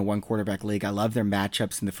fine in a 1 quarterback league. I love their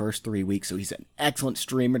matchups in the first 3 weeks, so he's an excellent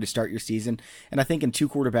streamer to start your season. And I think in 2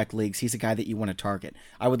 quarterback leagues, he's a guy that you want to target.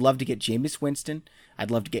 I would love to get Jameis Winston. I'd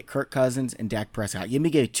love to get Kirk Cousins and Dak Prescott. You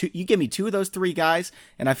give me 2 of those 3 guys,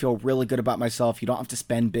 and I feel really good about myself. You don't have to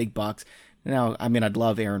spend big bucks. I'd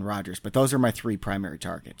love Aaron Rodgers, but those are my 3 primary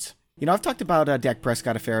targets. I've talked about Dak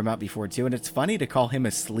Prescott a fair amount before, too, and it's funny to call him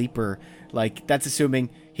a sleeper. That's assuming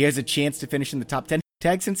he has a chance to finish in the top 10.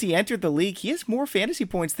 Tag, since he entered the league, he has more fantasy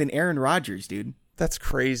points than Aaron Rodgers, dude. That's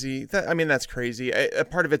crazy. That's crazy. A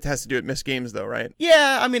part of it has to do with missed games, though, right?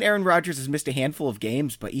 Yeah, Aaron Rodgers has missed a handful of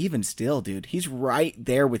games, but even still, dude, he's right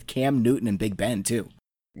there with Cam Newton and Big Ben, too.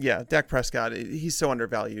 Yeah, Dak Prescott, he's so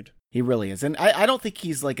undervalued. He really is. And I don't think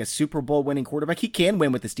he's like a Super Bowl winning quarterback. He can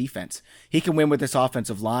win with this defense. He can win with this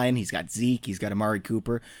offensive line. He's got Zeke. He's got Amari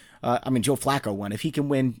Cooper. Joe Flacco won. If he can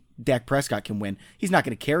win, Dak Prescott can win. He's not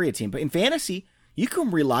going to carry a team. But in fantasy, you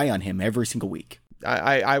can rely on him every single week.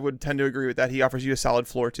 I would tend to agree with that. He offers you a solid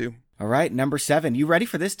floor, too. All right, number 7. You ready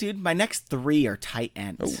for this, dude? My next 3 are tight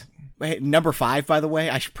ends. Oh. Number 5, by the way,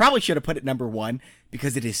 I probably should have put it number 1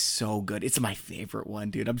 because it is so good. It's my favorite one,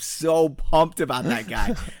 dude. I'm so pumped about that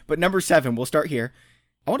guy. But number 7, we'll start here.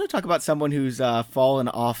 I want to talk about someone who's fallen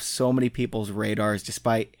off so many people's radars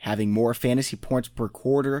despite having more fantasy points per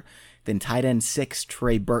quarter than tight end 6,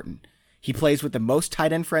 Trey Burton. He plays with the most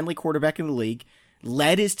tight end friendly quarterback in the league,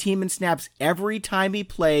 led his team in snaps every time he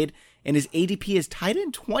played, and his ADP is tight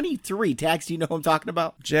end 23. Tags, do you know who I'm talking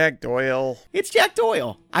about? Jack Doyle. It's Jack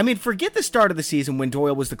Doyle. Forget the start of the season when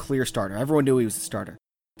Doyle was the clear starter. Everyone knew he was the starter.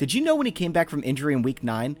 Did you know when he came back from injury in week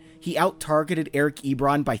 9, he out-targeted Eric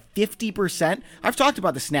Ebron by 50%? I've talked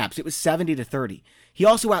about the snaps. It was 70-30. He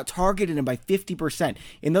also out-targeted him by 50%.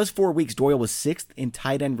 In those 4 weeks, Doyle was 6th in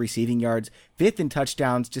tight end receiving yards, 5th in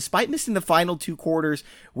touchdowns, despite missing the final 2 quarters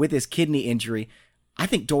with his kidney injury. I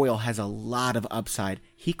think Doyle has a lot of upside.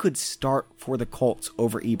 He could start for the Colts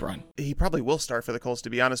over Ebron. He probably will start for the Colts, to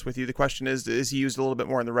be honest with you. The question is he used a little bit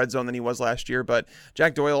more in the red zone than he was last year? But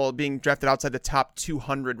Jack Doyle being drafted outside the top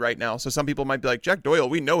 200 right now. So some people might be like, Jack Doyle,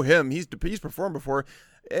 we know him. He's performed before.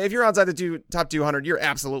 If you're outside the top 200, you're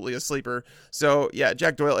absolutely a sleeper. So yeah,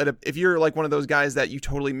 Jack Doyle, if you're like one of those guys that you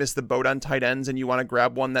totally missed the boat on tight ends and you want to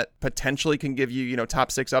grab one that potentially can give you,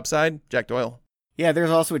 top 6 upside, Jack Doyle. Yeah,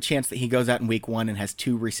 there's also a chance that he goes out in week 1 and has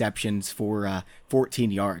 2 receptions for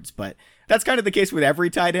 14 yards, but that's kind of the case with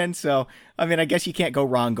every tight end. So, I mean, I guess you can't go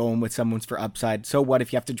wrong going with someone's for upside. So what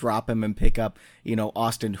if you have to drop him and pick up,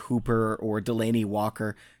 Austin Hooper or Delaney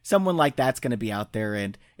Walker? Someone like that's going to be out there,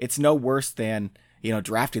 and it's no worse than,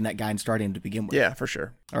 drafting that guy and starting him to begin with. Yeah, for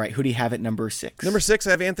sure. All right, who do you have at number 6? Number 6,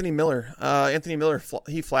 I have Anthony Miller. Anthony Miller,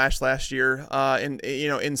 he flashed last year,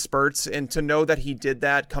 in spurts, and to know that he did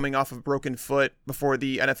that coming off of a broken foot before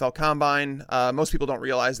the NFL Combine, most people don't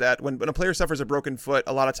realize that when a player suffers a broken foot,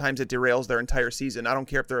 a lot of times it derails their entire season. I don't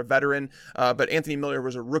care if they're a veteran, but Anthony Miller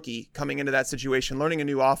was a rookie coming into that situation, learning a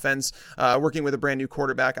new offense, working with a brand new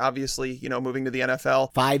quarterback, obviously, moving to the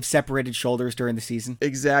NFL. 5 separated shoulders during the season.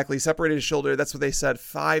 Exactly, separated his shoulder. That's what they said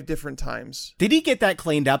 5 different times. Did he get that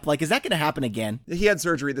cleaned up? Like, is that going to happen again? He had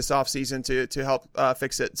surgery this offseason to help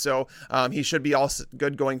fix it, so he should be all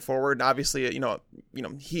good going forward. And obviously,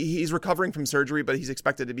 he's recovering from surgery, but he's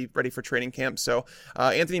expected to be ready for training camp. So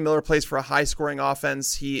Anthony Miller plays for a high-scoring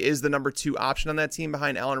offense. He is the number 2 option on that team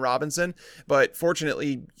behind Allen Robinson, but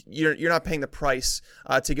fortunately, you're not paying the price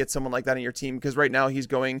to get someone like that in your team, because right now he's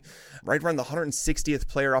going right around the 160th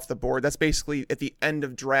player off the board. That's basically at the end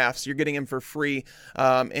of drafts. You're getting him for free,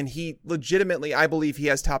 and he legitimately, I believe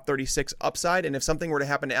he has top 36 upside. And if something were to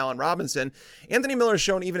happen to Allen Robinson, Anthony Miller has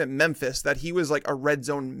shown even at Memphis that he was like a red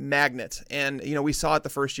zone magnet. And, we saw it the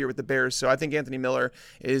first year with the Bears. So I think Anthony Miller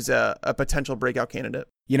is a potential breakout candidate.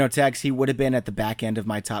 Tags, he would have been at the back end of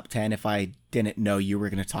my top 10 if I didn't know you were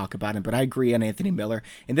going to talk about him, but I agree on Anthony Miller,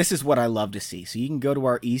 and this is what I love to see. So you can go to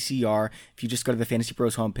our ECR, if you just go to the Fantasy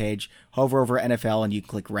Pros homepage, hover over NFL, and you can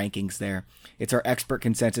click rankings there. It's our expert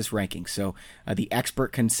consensus rankings. So the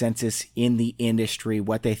expert consensus in the industry,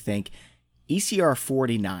 what they think. ECR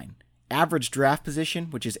 49, average draft position,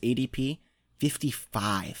 which is ADP,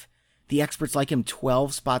 55. The experts like him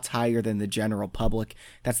 12 spots higher than the general public.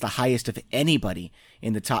 That's the highest of anybody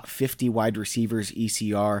in the top 50 wide receivers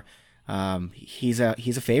ECR. He's a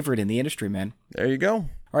favorite in the industry, man. There you go. All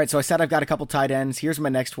right, so I said I've got a couple tight ends. Here's my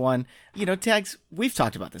next one. Tags, we've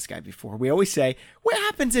talked about this guy before. We always say, what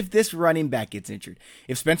happens if this running back gets injured?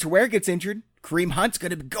 If Spencer Ware gets injured, Kareem Hunt's going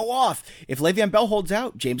to go off. If Le'Veon Bell holds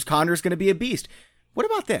out, James Conner's going to be a beast. What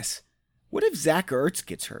about this? What if Zach Ertz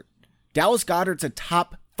gets hurt? Dallas Goedert's a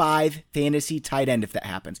top 5 fantasy tight end if that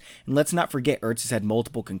happens. And let's not forget, Ertz has had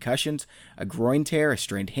multiple concussions, a groin tear, a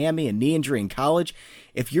strained hammy, a knee injury in college.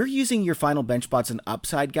 If you're using your final bench spots and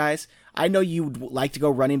upside, guys, I know you would like to go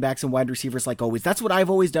running backs and wide receivers like always. That's what I've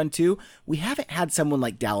always done too. We haven't had someone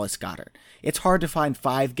like Dallas Goedert. It's hard to find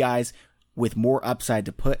 5 guys with more upside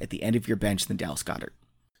to put at the end of your bench than Dallas Goedert.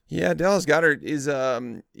 Yeah, Dallas Goedert is,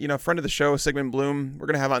 friend of the show, Sigmund Bloom. We're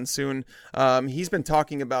going to have on soon. He's been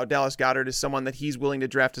talking about Dallas Goedert as someone that he's willing to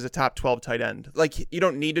draft as a top 12 tight end. Like, you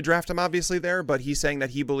don't need to draft him, obviously, there, but he's saying that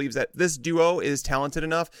he believes that this duo is talented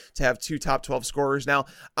enough to have 2 top 12 scorers. Now,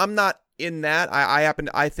 I'm not in that.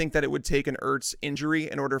 I think that it would take an Ertz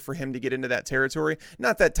injury in order for him to get into that territory.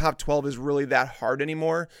 Not that top 12 is really that hard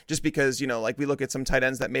anymore, just because, like we look at some tight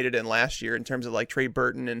ends that made it in last year in terms of like Trey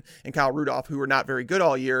Burton and Kyle Rudolph, who were not very good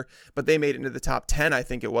all year, but they made it into the top 10, I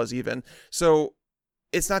think it was even. So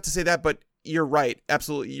it's not to say that, but you're right.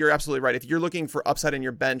 Absolutely. You're absolutely right. If you're looking for upside in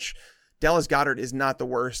your bench, Dallas Goedert is not the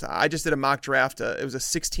worst. I just did a mock draft. It was a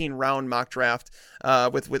 16-round mock draft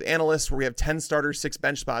with analysts where we have 10 starters, 6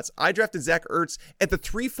 bench spots. I drafted Zach Ertz at the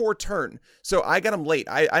 3-4 turn, so I got him late.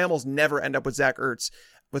 I almost never end up with Zach Ertz.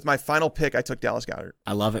 With my final pick, I took Dallas Goedert.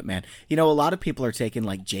 I love it, man. A lot of people are taking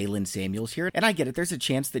like Jalen Samuels here, and I get it. There's a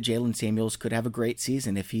chance that Jalen Samuels could have a great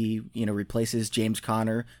season if he, replaces James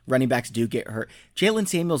Conner. Running backs do get hurt. Jalen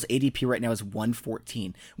Samuels' ADP right now is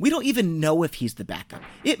 114. We don't even know if he's the backup.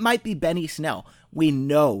 It might be Benny Snell. We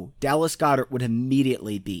know Dallas Goedert would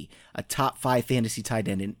immediately be a top 5 fantasy tight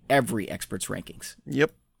end in every expert's rankings.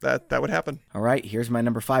 Yep. That would happen. All right, here's my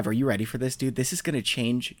number 5. Are you ready for this, dude? This is going to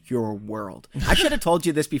change your world. I should have told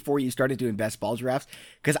you this before you started doing best ball drafts,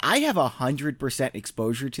 because I have 100%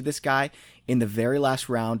 exposure to this guy in the very last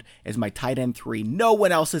round as my tight end 3. No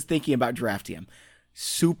one else is thinking about drafting him.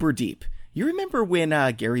 Super deep. You remember when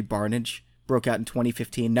Gary Barnidge broke out in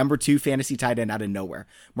 2015, number 2 fantasy tight end out of nowhere?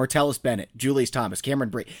 Martellus Bennett, Julius Thomas, Cameron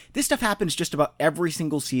Brate. This stuff happens just about every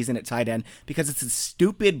single season at tight end because it's a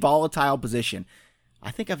stupid, volatile position. I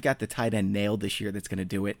think I've got the tight end nailed this year that's going to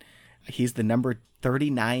do it. He's the number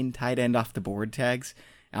 39 tight end off the board, Tags.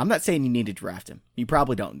 I'm not saying you need to draft him. You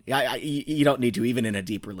probably don't. You don't need to, even in a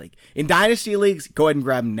deeper league. In dynasty leagues, go ahead and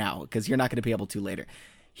grab him now because you're not going to be able to later.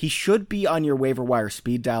 He should be on your waiver wire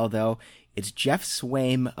speed dial, though. It's Geoff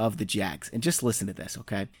Swaim of the Jags. And just listen to this,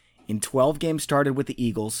 okay? In 12 games started with the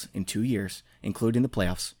Eagles in 2 years, including the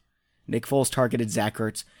playoffs, Nick Foles targeted Zach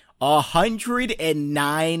Ertz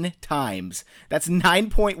 109 times. That's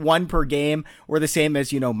 9.1 per game, or the same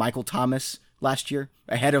as, Michael Thomas last year,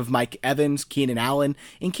 ahead of Mike Evans, Keenan Allen.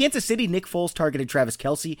 In Kansas City, Nick Foles targeted Travis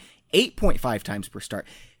Kelce 8.5 times per start.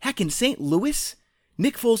 Heck, in St. Louis,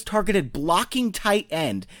 Nick Foles targeted blocking tight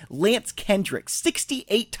end Lance Kendrick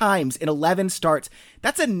 68 times in 11 starts.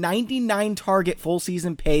 That's a 99 target full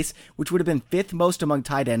season pace, which would have been 5th most among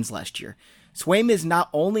tight ends last year. Swaim is not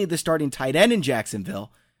only the starting tight end in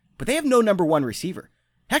Jacksonville, but they have no number 1 receiver.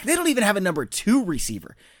 Heck, they don't even have a number 2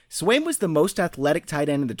 receiver. Swaim was the most athletic tight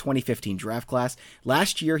end in the 2015 draft class.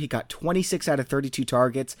 Last year, he got 26 out of 32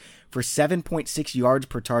 targets for 7.6 yards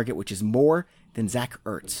per target, which is more than Zach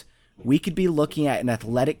Ertz. We could be looking at an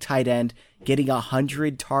athletic tight end getting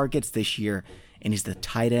 100 targets this year, and he's the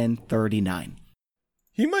tight end 39.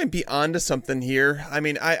 You might be onto something here. I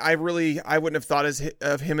mean, I wouldn't have thought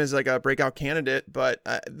of him as like a breakout candidate, but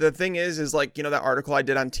the thing is like, that article I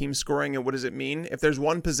did on team scoring and what does it mean? If there's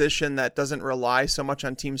one position that doesn't rely so much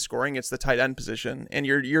on team scoring, it's the tight end position. And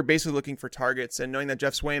you're basically looking for targets, and knowing that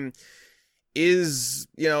Geoff Swaim is,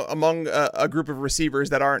 among a group of receivers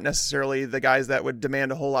that aren't necessarily the guys that would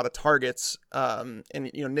demand a whole lot of targets. And,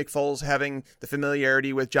 Nick Foles having the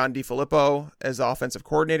familiarity with John DeFilippo as the offensive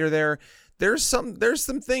coordinator there. There's some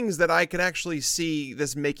things that I could actually see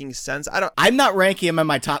this making sense. I'm not ranking him in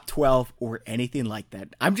my top 12 or anything like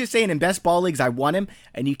that. I'm just saying in best ball leagues, I want him,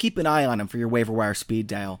 and you keep an eye on him for your waiver wire speed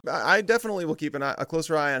dial. I definitely will keep a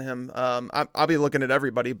closer eye on him. I'll be looking at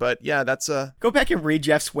everybody, but yeah, that's Go back and read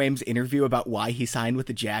Geoff Swaim's interview about why he signed with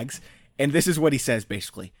the Jags, and this is what he says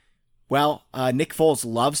basically. Well, Nick Foles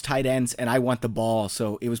loves tight ends, and I want the ball,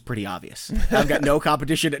 so it was pretty obvious. I've got no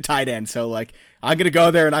competition at tight end, so I'm going to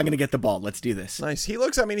go there and I'm going to get the ball. Let's do this. Nice. He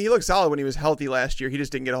looked solid when he was healthy last year. He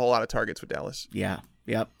just didn't get a whole lot of targets with Dallas. Yeah.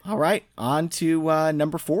 Yep. All right. On to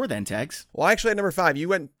number 4 then, Tags. Well, actually, at number 5, you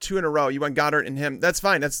went 2 in a row. You went Goddard and him. That's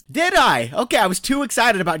fine. Did I? Okay, I was too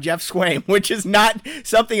excited about Geoff Swaim, which is not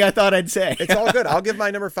something I thought I'd say. It's all good. I'll give my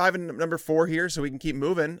number 5 and number 4 here so we can keep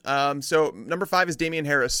moving. So number 5 is Damian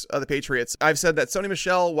Harris of the Patriots. I've said that Sony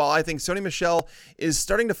Michel, while I think Sony Michel is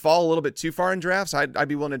starting to fall a little bit too far in drafts, I'd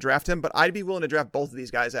be willing to draft him, but I'd be willing to draft both of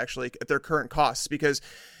these guys actually at their current costs, because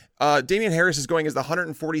Damian Harris is going as the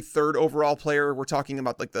 143rd overall player. We're talking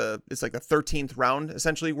about it's like the 13th round,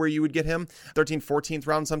 essentially, where you would get him. 13th, 14th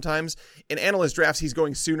round sometimes. In analyst drafts, he's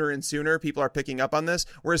going sooner and sooner. People are picking up on this.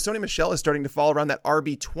 Whereas Sony Michel is starting to fall around that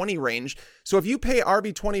RB20 range. So if you pay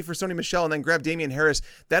RB20 for Sony Michel and then grab Damian Harris,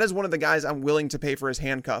 that is one of the guys I'm willing to pay for his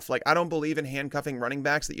handcuff. Like, I don't believe in handcuffing running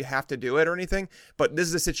backs that you have to do it or anything. But this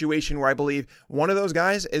is a situation where I believe one of those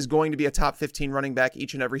guys is going to be a top 15 running back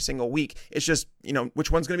each and every single week. It's just,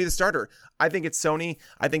 which one's going to be the starter? I think it's Sony.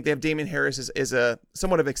 I think they have Damian Harris as a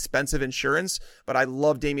somewhat of expensive insurance, but I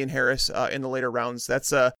love Damian Harris in the later rounds.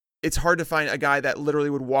 It's hard to find a guy that literally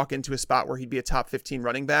would walk into a spot where he'd be a top 15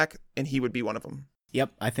 running back, and he would be one of them.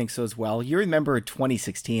 Yep, I think so as well. You remember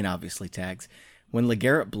 2016, obviously, Tags, when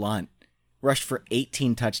LeGarrette Blount rushed for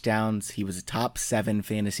 18 touchdowns. He was a top 7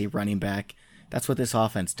 fantasy running back. That's what this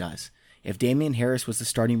offense does. If Damian Harris was the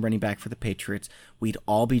starting running back for the Patriots, we'd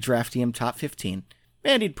all be drafting him top 15.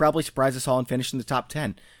 And he'd probably surprise us all and finish in the top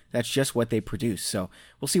 10. That's just what they produce. So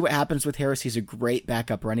we'll see what happens with Harris. He's a great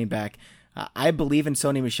backup running back. I believe in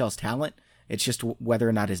Sony Michel's talent. It's just whether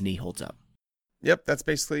or not his knee holds up. Yep, that's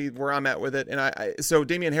basically where I'm at with it. And so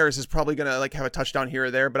Damian Harris is probably going to have a touchdown here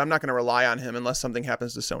or there, but I'm not going to rely on him unless something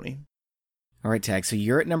happens to Sony. All right, Tag. So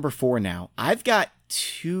you're at number 4 now. I've got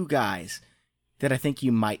 2 guys that I think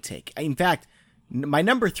you might take. In fact, my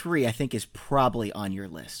number 3 I think is probably on your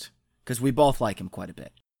list, because we both like him quite a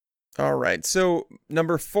bit. All right. So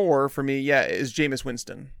number 4 for me, is Jameis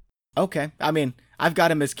Winston. Okay. I mean, I've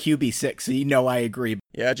got him as QB6, so I agree.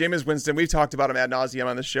 Yeah, Jameis Winston, we've talked about him ad nauseum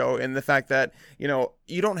on the show, and the fact that,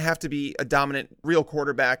 you don't have to be a dominant real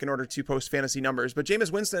quarterback in order to post fantasy numbers, but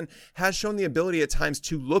Jameis Winston has shown the ability at times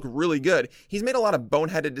to look really good. He's made a lot of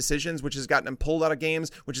boneheaded decisions, which has gotten him pulled out of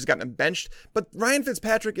games, which has gotten him benched, but Ryan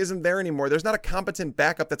Fitzpatrick isn't there anymore. There's not a competent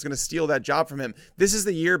backup that's going to steal that job from him. This is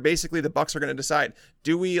the year, basically, the Bucs are going to decide,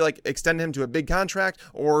 do we extend him to a big contract,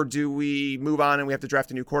 or do we move on and we have to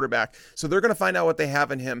draft a new quarterback? So they're going to find out what they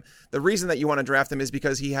have in him. The reason that you want to draft him is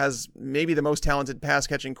because he has maybe the most talented pass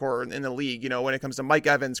catching core in the league. When it comes to Mike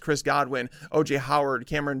Evans, Chris Godwin, OJ Howard,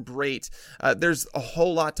 Cameron Brate, there's a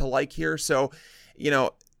whole lot to like here. So,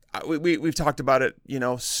 we've talked about it,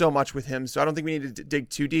 so much with him. So I don't think we need to dig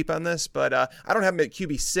too deep on this, but I don't have him at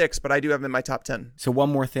QB6, but I do have him in my top 10. So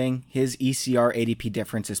one more thing, his ECR ADP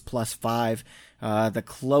difference is +5. The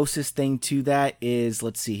closest thing to that is,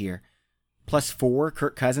 let's see here, +4,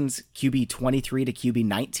 Kirk Cousins, QB 23 to QB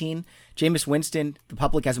 19. Jameis Winston, the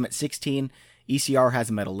public has him at 16. ECR has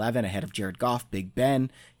him at 11, ahead of Jared Goff, Big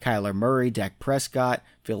Ben, Kyler Murray, Dak Prescott,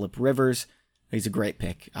 Phillip Rivers. He's a great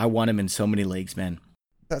pick. I want him in so many leagues, man.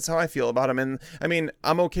 That's how I feel about him. And I mean,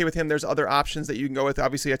 I'm okay with him. There's other options that you can go with.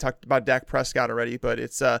 Obviously, I talked about Dak Prescott already, but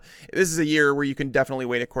this is a year where you can definitely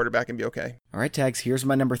wait at quarterback and be okay. All right, Tags, here's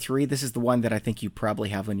my number 3. This is the one that I think you probably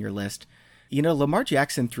have on your list. You know, Lamar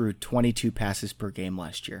Jackson threw 22 passes per game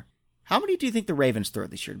last year. How many do you think the Ravens throw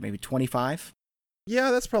this year? Maybe 25?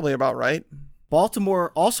 Yeah, that's probably about right.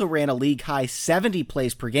 Baltimore also ran a league-high 70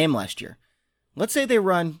 plays per game last year. Let's say they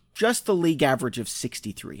run just the league average of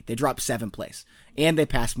 63. They drop 7 plays, and they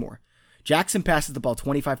pass more. Jackson passes the ball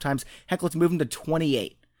 25 times. Heck, let's move him to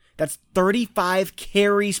 28. That's 35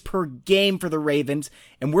 carries per game for the Ravens,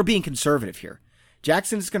 and we're being conservative here.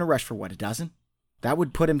 Jackson is going to rush for, what, a dozen? That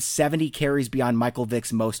would put him 70 carries beyond Michael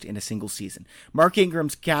Vick's most in a single season. Mark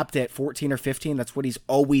Ingram's capped at 14 or 15. That's what he's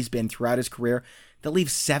always been throughout his career. That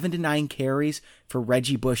leaves 7 to 9 carries for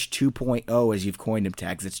Reggie Bush 2.0, as you've coined him,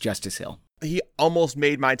 Tags. It's Justice Hill. He almost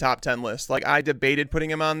made my top 10 list. Like, I debated putting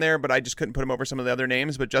him on there, but I just couldn't put him over some of the other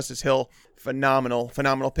names. But Justice Hill, phenomenal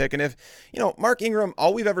pick. And if, Mark Ingram,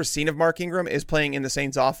 all we've ever seen of Mark Ingram is playing in the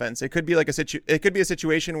Saints offense. It could be like a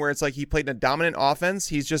situation where it's like he played in a dominant offense.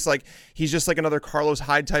 He's just like another Carlos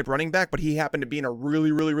Hyde type running back, but he happened to be in a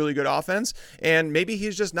really, really, really good offense. And maybe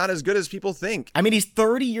he's just not as good as people think. I mean, he's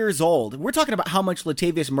 30 years old. We're talking about how much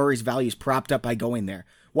Latavius Murray's value is propped up by going there.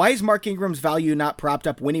 Why is Mark Ingram's value not propped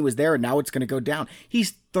up when he was there and now it's going to go down?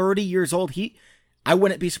 He's 30 years old. I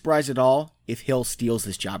wouldn't be surprised at all if Hill steals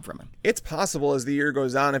this job from him. It's possible as the year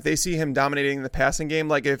goes on, if they see him dominating the passing game,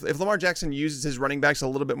 like if Lamar Jackson uses his running backs a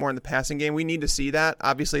little bit more in the passing game, we need to see that.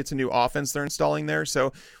 Obviously, it's a new offense they're installing there,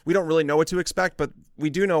 so we don't really know what to expect, but we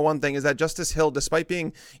do know one thing is that Justice Hill, despite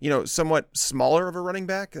being, somewhat smaller of a running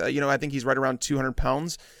back, I think he's right around 200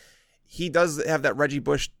 pounds. He does have that Reggie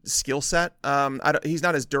Bush skill set. He's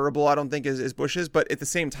not as durable, I don't think, as Bush is, but at the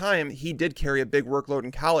same time, he did carry a big workload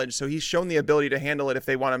in college, so he's shown the ability to handle it if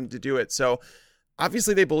they want him to do it. So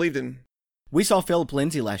obviously they believed in him. We saw Phillip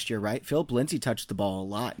Lindsay last year, right? Phillip Lindsay touched the ball a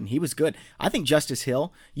lot, and he was good. I think Justice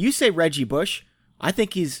Hill, you say Reggie Bush, I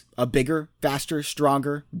think he's a bigger, faster,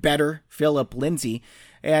 stronger, better Phillip Lindsay.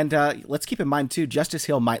 And let's keep in mind, too, Justice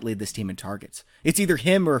Hill might lead this team in targets. It's either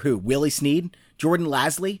him or who? Willie Snead? Jordan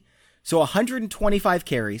Lasley? So 125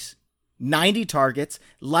 carries, 90 targets,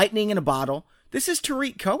 lightning in a bottle. This is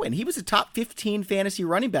Tariq Cohen. He was a top 15 fantasy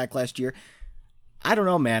running back last year. I don't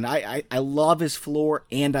know, man. I love his floor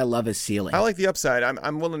and I love his ceiling. I like the upside.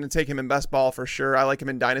 I'm willing to take him in best ball for sure. I like him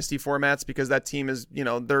in dynasty formats because that team is,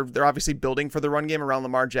 they're obviously building for the run game around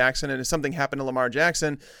Lamar Jackson. And if something happened to Lamar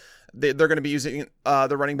Jackson, they're going to be using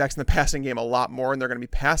the running backs in the passing game a lot more, and they're going to be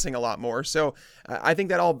passing a lot more. So I think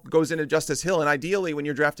that all goes into Justice Hill. And ideally, when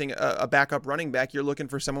you're drafting a backup running back, you're looking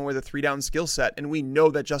for someone with a 3-down skill set. And we know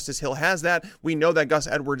that Justice Hill has that. We know that Gus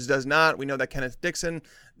Edwards does not. We know that Kenneth Dixon,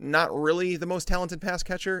 not really the most talented pass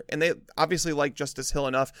catcher. And they obviously like Justice Hill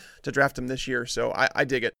enough to draft him this year. So I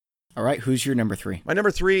dig it. All right, who's your number 3? My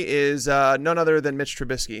number 3 is none other than Mitch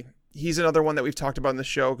Trubisky. He's another one that we've talked about in the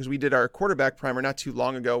show because we did our quarterback primer not too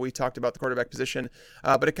long ago. We talked about the quarterback position,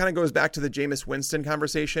 but it kind of goes back to the Jameis Winston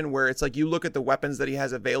conversation where it's like you look at the weapons that he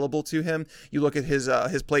has available to him. You look at his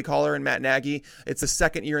play caller and Matt Nagy. It's the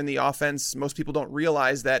second year in the offense. Most people don't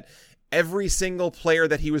realize that every single player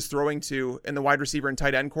that he was throwing to in the wide receiver and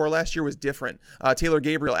tight end core last year was different. Taylor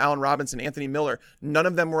Gabriel, Allen Robinson, Anthony Miller, none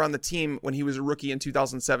of them were on the team when he was a rookie in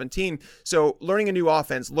 2017. So learning a new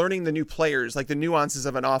offense, learning the new players, like the nuances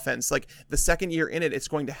of an offense, like the second year in it, it's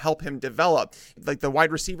going to help him develop. Like the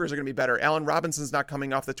wide receivers are going to be better. Allen Robinson's not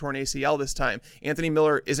coming off the torn ACL this time. Anthony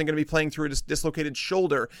Miller isn't going to be playing through a dislocated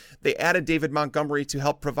shoulder. They added David Montgomery to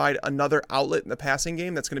help provide another outlet in the passing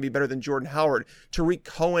game that's going to be better than Jordan Howard. Tariq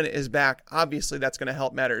Cohen is back. Obviously, that's going to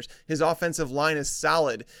help matters. His offensive line is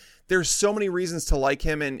solid. There's so many reasons to like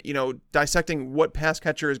him, and dissecting what pass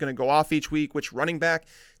catcher is going to go off each week, which running back.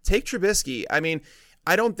 Take Trubisky. I mean,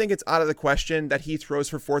 I don't think it's out of the question that he throws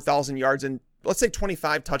for 4,000 yards and let's say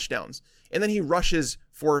 25 touchdowns, and then he rushes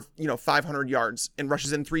for 500 yards and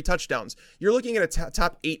rushes in 3 touchdowns. You're looking at a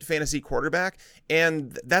top 8 fantasy quarterback,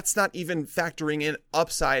 and that's not even factoring in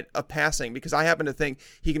upside of passing, because I happen to think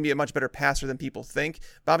he can be a much better passer than people think.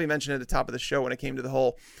 Bobby mentioned at the top of the show when it came to the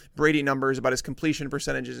whole Brady numbers about his completion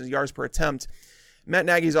percentages and yards per attempt. Matt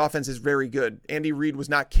Nagy's offense is very good. Andy Reid was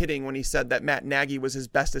not kidding when he said that Matt Nagy was his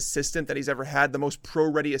best assistant that he's ever had, the most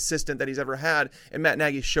pro-ready assistant that he's ever had, and Matt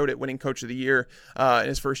Nagy showed it winning Coach of the Year in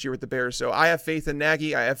his first year with the Bears. So I have faith in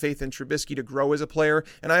Nagy, I have faith in Trubisky to grow as a player,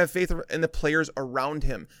 and I have faith in the players around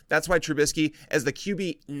him. That's why Trubisky, as the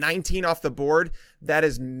QB 19 off the board, that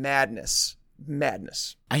is madness.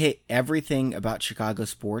 Madness. I hate everything about Chicago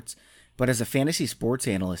sports, but as a fantasy sports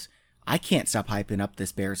analyst, I can't stop hyping up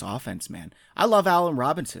this Bears offense, man. I love Allen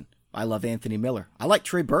Robinson. I love Anthony Miller. I like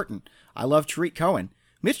Trey Burton. I love Tariq Cohen.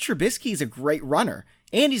 Mitch Trubisky is a great runner,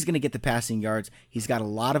 and he's going to get the passing yards. He's got a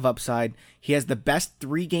lot of upside. He has the best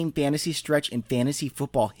 3-game fantasy stretch in fantasy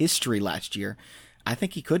football history last year. I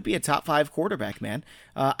think he could be a top 5 quarterback, man.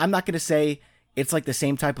 I'm not going to say it's like the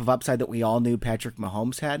same type of upside that we all knew Patrick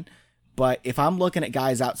Mahomes had, but if I'm looking at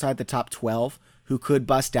guys outside the top 12 who could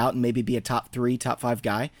bust out and maybe be a top 3, top 5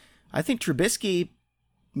 guy, I think Trubisky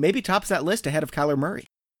maybe tops that list ahead of Kyler Murray.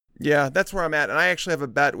 Yeah, that's where I'm at. And I actually have a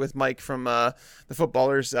bet with Mike from the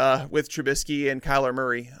Footballers with Trubisky and Kyler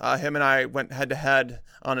Murray. Him and I went head-to-head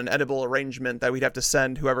on an edible arrangement that we'd have to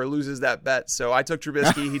send whoever loses that bet. So I took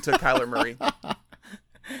Trubisky, he took Kyler Murray.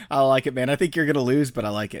 I like it, man. I think you're going to lose, but I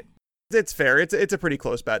like it. It's fair. It's a pretty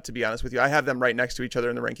close bet, to be honest with you. I have them right next to each other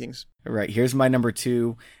in the rankings. All right, here's my number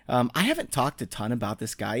 2. I haven't talked a ton about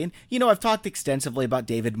this guy. And, I've talked extensively about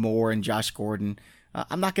David Moore and Josh Gordon.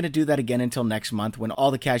 I'm not going to do that again until next month when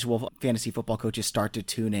all the casual fantasy football coaches start to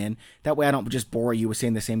tune in. That way I don't just bore you with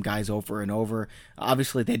saying the same guys over and over.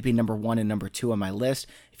 Obviously, they'd be number 1 and number 2 on my list.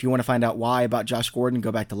 If you want to find out why about Josh Gordon, go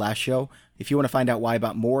back to last show. If you want to find out why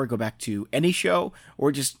about Moore, go back to any show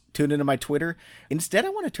or just tune into my Twitter. Instead, I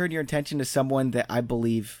want to turn your attention to someone that I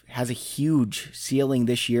believe has a huge ceiling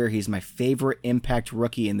this year. He's my favorite impact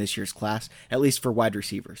rookie in this year's class, at least for wide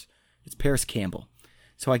receivers. It's Paris Campbell.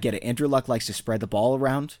 So I get it. Andrew Luck likes to spread the ball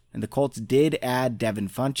around, and the Colts did add Devin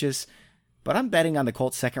Funchess, but I'm betting on the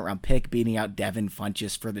Colts' second-round pick beating out Devin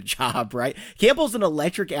Funchess for the job, right? Campbell's an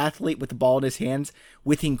electric athlete with the ball in his hands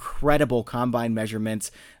with incredible combine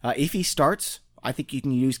measurements. If he starts, I think you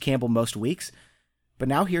can use Campbell most weeks. But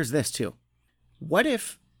now here's this, too. What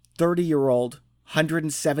if 30-year-old,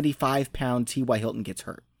 175-pound T.Y. Hilton gets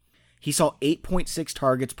hurt? He saw 8.6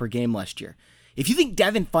 targets per game last year. If you think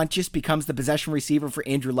Devin Funchess becomes the possession receiver for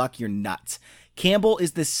Andrew Luck, you're nuts. Campbell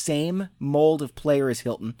is the same mold of player as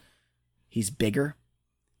Hilton. He's bigger.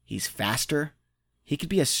 He's faster. He could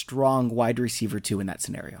be a strong wide receiver too in that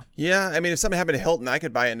scenario. Yeah, I mean, if something happened to Hilton, I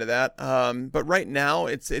could buy into that. But right now,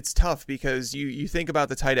 it's tough because you think about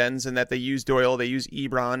the tight ends and that they use Doyle, they use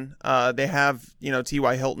Ebron, they have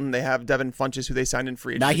T.Y. Hilton, they have Devin Funchess who they signed in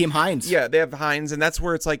free agency. Nyheim Hines. Yeah, they have Hines, and that's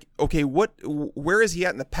where it's like, okay, where is he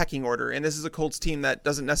at in the pecking order? And this is a Colts team that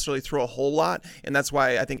doesn't necessarily throw a whole lot, and that's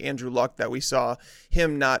why I think Andrew Luck, that we saw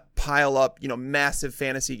him not pile up massive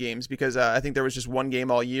fantasy games, because I think there was just one game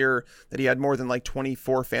all year that he had more than like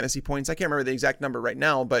 24 fantasy points. I can't remember the exact number right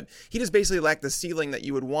now, but he just basically lacked the ceiling that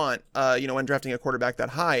you would want, when drafting a quarterback that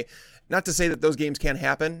high. Not to say that those games can't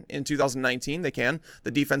happen in 2019. They can.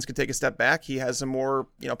 The defense can take a step back. He has some more,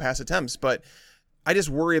 pass attempts, but I just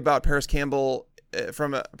worry about Paris Campbell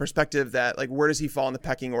from a perspective that, like, where does he fall in the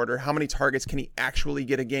pecking order? How many targets can he actually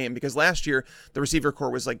get a game? Because last year the receiver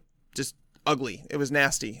core was like just ugly. It was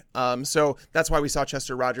nasty. So that's why we saw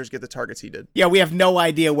Chester Rogers get the targets he did. Yeah, we have no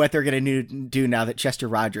idea what they're going to do now that Chester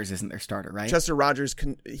Rogers isn't their starter, right? Chester Rogers,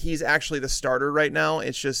 he's actually the starter right now.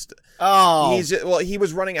 It's just, he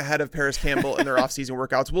was running ahead of Paris Campbell in their offseason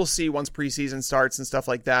workouts. We'll see once preseason starts and stuff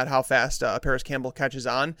like that, how fast Paris Campbell catches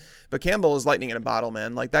on. But Campbell is lightning in a bottle,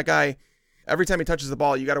 man. Like, that guy, every time he touches the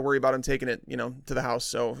ball, you got to worry about him taking it, to the house.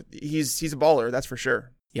 So he's a baller, that's for sure.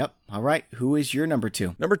 Yep. All right. Who is your number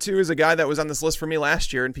 2? Number 2 is a guy that was on this list for me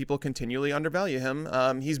last year, and people continually undervalue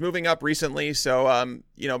him. He's moving up recently, so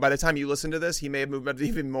by the time you listen to this, he may have moved up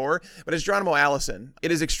even more. But it's Geronimo Allison.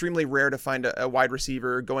 It is extremely rare to find a wide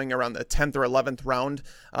receiver going around the 10th or 11th round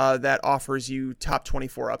that offers you top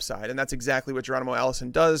 24 upside, and that's exactly what Geronimo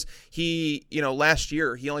Allison does. He, last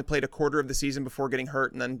year, he only played a quarter of the season before getting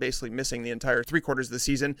hurt, and then basically missing the entire 3 quarters of the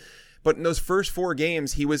season. But in those first 4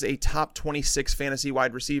 games, he was a top 26 fantasy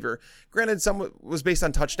wide receiver. Granted, some was based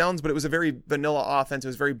on touchdowns, but it was a very vanilla offense. It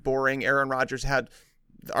was very boring. Aaron Rodgers had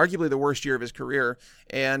arguably the worst year of his career,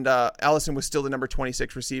 and Allison was still the number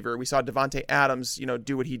 26 receiver. We saw Devontae Adams,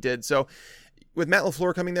 do what he did. So with Matt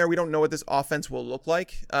LaFleur coming there, we don't know what this offense will look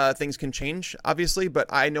like. Things can change, obviously, but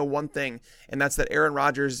I know one thing, and that's that Aaron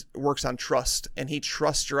Rodgers works on trust, and he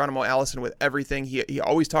trusts Geronimo Allison with everything. He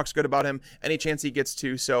always talks good about him any chance he gets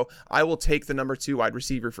to, so I will take the number 2 wide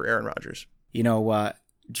receiver for Aaron Rodgers.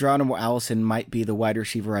 Geronimo Allison might be the wide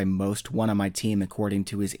receiver I most want on my team according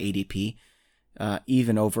to his ADP.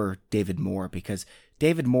 even over David Moore, because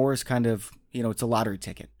David Moore is kind of, it's a lottery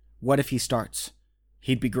ticket. What if he starts?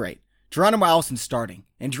 He'd be great. Geronimo Allison's starting,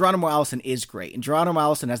 and Geronimo Allison is great, and Geronimo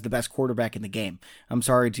Allison has the best quarterback in the game. I'm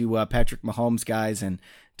sorry to Patrick Mahomes guys and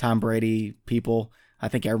Tom Brady people. I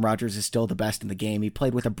think Aaron Rodgers is still the best in the game. He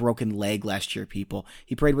played with a broken leg last year, people.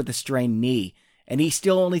 He played with a strained knee, and he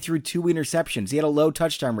still only threw 2 interceptions. He had a low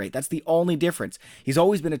touchdown rate. That's the only difference. He's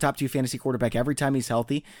always been a top 2 fantasy quarterback every time he's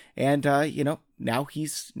healthy, and now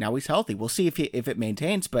he's healthy. We'll see if it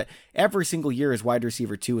maintains, but every single year his wide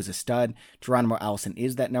receiver 2 is a stud. Geronimo Allison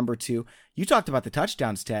is that number 2. You talked about the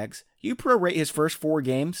touchdowns, Tags. You prorate his first 4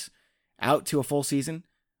 games out to a full season,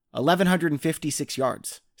 1,156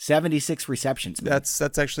 yards. 76 receptions. Man.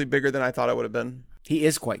 That's actually bigger than I thought it would have been. He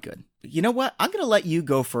is quite good. You know what? I'm going to let you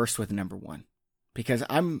go first with number 1 because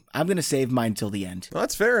I'm going to save mine till the end. Well,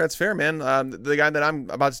 that's fair. That's fair, man. The guy that I'm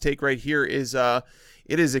about to take right here is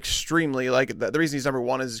it is extremely the reason he's number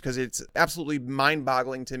 1 is because it's absolutely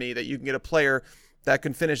mind-boggling to me that you can get a player that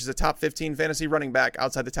can finish as a top 15 fantasy running back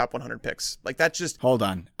outside the top 100 picks. That's just... Hold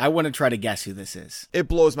on. I want to try to guess who this is. It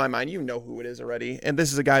blows my mind. You know who it is already. And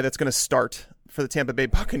this is a guy that's going to start for the Tampa Bay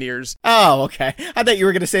Buccaneers. Oh, okay. I thought you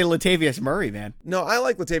were going to say Latavius Murray, man. No, I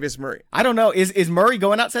like Latavius Murray. I don't know. Is Murray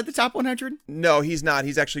going outside the top 100? No, he's not.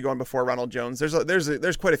 He's actually going before Ronald Jones.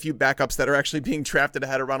 There's quite a few backups that are actually being drafted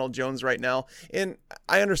ahead of Ronald Jones right now. And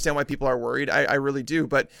I understand why people are worried. I really do.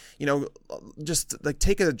 But, just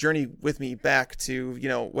take a journey with me back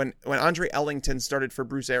to, when Andre Ellington started for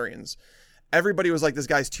Bruce Arians. Everybody was like, this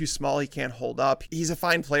guy's too small. He can't hold up. He's a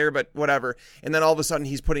fine player, but whatever. And then all of a sudden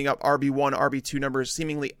he's putting up RB1, RB2 numbers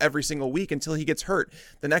seemingly every single week until he gets hurt.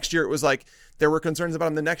 The next year it was like, there were concerns about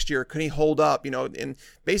him the next year. Could he hold up? And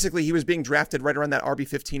basically he was being drafted right around that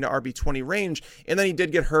RB15 to RB20 range. And then he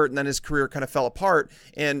did get hurt and then his career kind of fell apart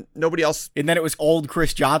and nobody else. And then it was old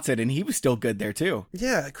Chris Johnson and he was still good there too.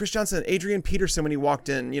 Yeah. Chris Johnson, Adrian Peterson, when he walked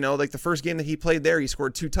in, the first game that he played there, he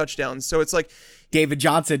scored 2 touchdowns. So it's like, David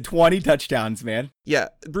Johnson, 20 touchdowns, man. Yeah,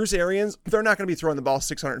 Bruce Arians, they're not going to be throwing the ball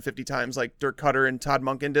 650 times like Dirk Cutter and Todd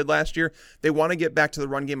Monken did last year. They want to get back to the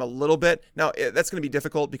run game a little bit. Now, that's going to be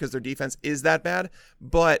difficult because their defense is that bad,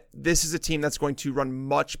 but this is a team that's going to run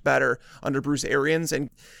much better under Bruce Arians. And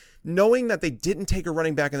knowing that they didn't take a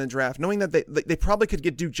running back in the draft, knowing that they probably could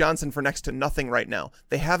get Duke Johnson for next to nothing right now.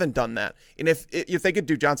 They haven't done that. And if they get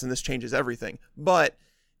Duke Johnson, this changes everything. But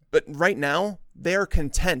right now, they are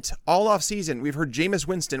content. All off season, we've heard Jameis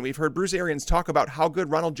Winston, we've heard Bruce Arians talk about how good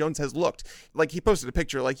Ronald Jones has looked. He posted a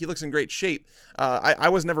picture, he looks in great shape. I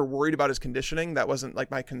was never worried about his conditioning. That wasn't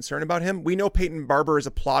my concern about him. We know Peyton Barber is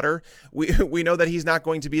a plotter. We know that he's not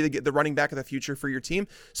going to be the running back of the future for your team.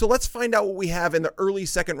 So let's find out what we have in the early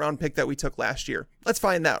 2nd round pick that we took last year. Let's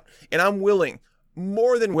find out. And I'm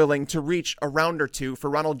more than willing to reach a round or 2 for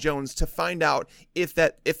Ronald Jones to find out if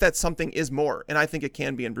that something is more. And I think it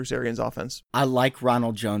can be in Bruce Arians' offense. I like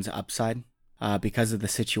Ronald Jones' upside because of the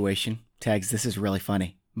situation. Tags, this is really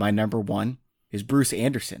funny. My number 1 is Bruce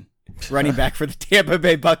Anderson, running back for the Tampa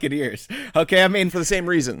Bay Buccaneers. Okay, I mean, for the same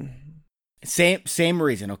reason. Same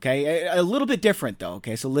reason, okay? A little bit different, though,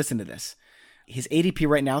 okay? So listen to this. His ADP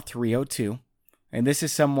right now, 302. And this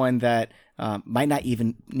is someone that might not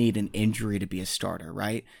even need an injury to be a starter,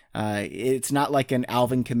 right? It's not like an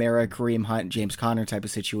Alvin Kamara, Kareem Hunt, James Conner type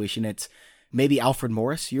of situation. It's maybe Alfred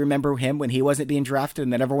Morris. You remember him when he wasn't being drafted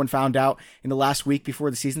and then everyone found out in the last week before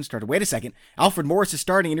the season started, wait a second, Alfred Morris is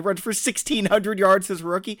starting and he runs for 1,600 yards as a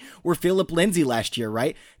rookie, or Philip Lindsay last year,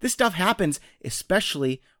 right? This stuff happens,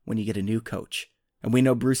 especially when you get a new coach. And we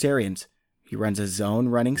know Bruce Arians, he runs a zone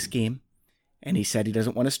running scheme, and he said he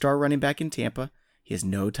doesn't want to start running back in Tampa. He has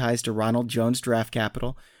no ties to Ronald Jones draft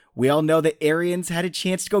capital. We all know that Arians had a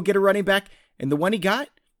chance to go get a running back, and the one he got,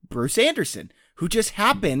 Bruce Anderson, who just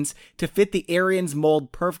happens to fit the Arians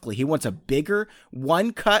mold perfectly. He wants a bigger,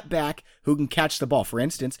 one-cut back who can catch the ball. For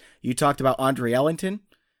instance, you talked about Andre Ellington.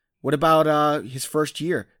 What about his first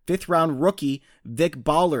year? 5th-round rookie Vic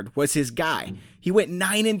Ballard was his guy. He went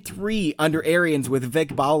 9-3 under Arians with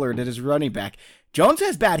Vic Ballard at his running back. Jones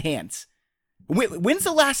has bad hands. When's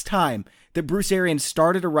the last time that Bruce Arians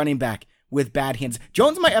started a running back with bad hands?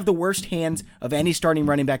 Jones might have the worst hands of any starting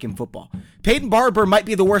running back in football. Peyton Barber might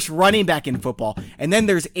be the worst running back in football. And then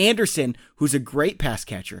there's Anderson, who's a great pass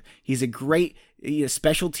catcher. He's a great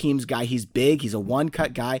special teams guy. He's big. He's a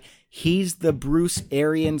one-cut guy. He's the Bruce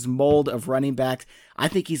Arians mold of running backs. I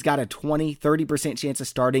think he's got a 20-30% chance of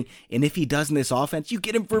starting. And if he does in this offense, you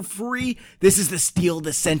get him for free. This is the steal of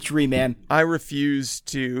the century, man. I refuse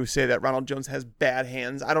to say that Ronald Jones has bad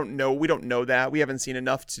hands. I don't know. We don't know that. We haven't seen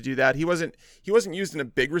enough to do that. He wasn't used in a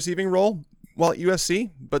big receiving role, Well, at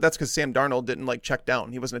USC, but that's because Sam Darnold didn't like check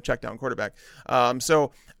down. He wasn't a check down quarterback.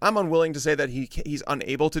 So I'm unwilling to say that he's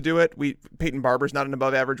unable to do it. Peyton Barber's not an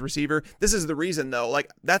above average receiver. This is the reason though. Like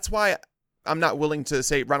that's why I'm not willing to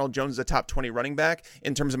say Ronald Jones is a top 20 running back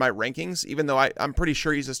in terms of my rankings, even though I'm pretty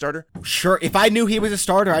sure he's a starter. Sure. If I knew he was a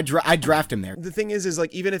starter, I'd draft him there. The thing is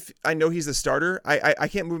like, even if I know he's the starter, I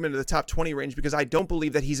can't move him into the top 20 range because I don't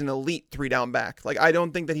believe that he's an elite 3-down back. Like, I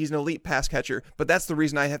don't think that he's an elite pass catcher, but that's the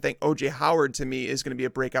reason I think OJ Howard to me is going to be a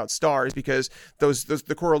breakout star, is because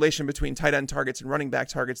the correlation between tight end targets and running back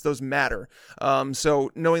targets, those matter. So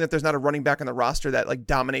knowing that there's not a running back on the roster that like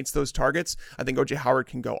dominates those targets, I think OJ Howard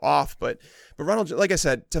can go off, but Ronald, like I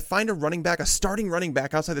said, to find a starting running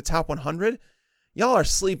back outside the top 100, y'all are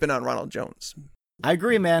sleeping on Ronald Jones. I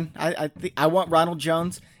agree, man. I want Ronald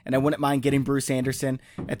Jones, and I wouldn't mind getting Bruce Anderson.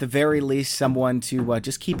 At the very least, someone to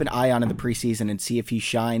just keep an eye on in the preseason and see if he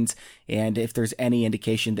shines, and if there's any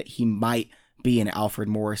indication that he might be an Alfred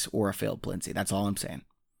Morris or a Philip Lindsay. That's all I'm saying.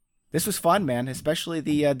 This was fun, man, especially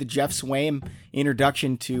the Geoff Swaim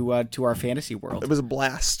introduction to our fantasy world. It was a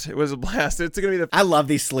blast. It's going to be I love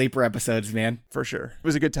these sleeper episodes, man. For sure. It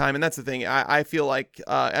was a good time, and that's the thing. I feel like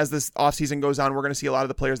as this offseason goes on, we're going to see a lot of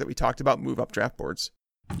the players that we talked about move up draft boards.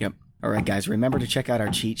 Yep. All right, guys, remember to check out our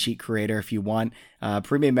cheat sheet creator if you want.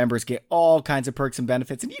 Premium members get all kinds of perks and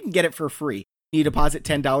benefits, and you can get it for free. You deposit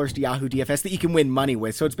 $10 to Yahoo DFS that you can win money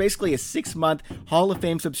with. So it's basically a 6-month Hall of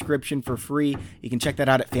Fame subscription for free. You can check that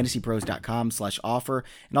out at fantasypros.com/offer.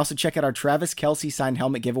 And also check out our Travis Kelce signed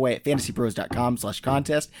helmet giveaway at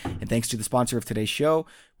fantasypros.com/contest. And thanks to the sponsor of today's show,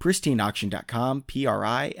 pristineauction.com,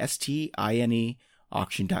 PRISTINE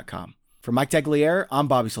auction.com. For Mike Tagliere, I'm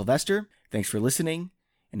Bobby Sylvester. Thanks for listening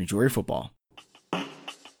and enjoy your football.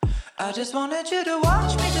 I just wanted you to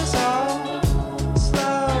watch me dissolve.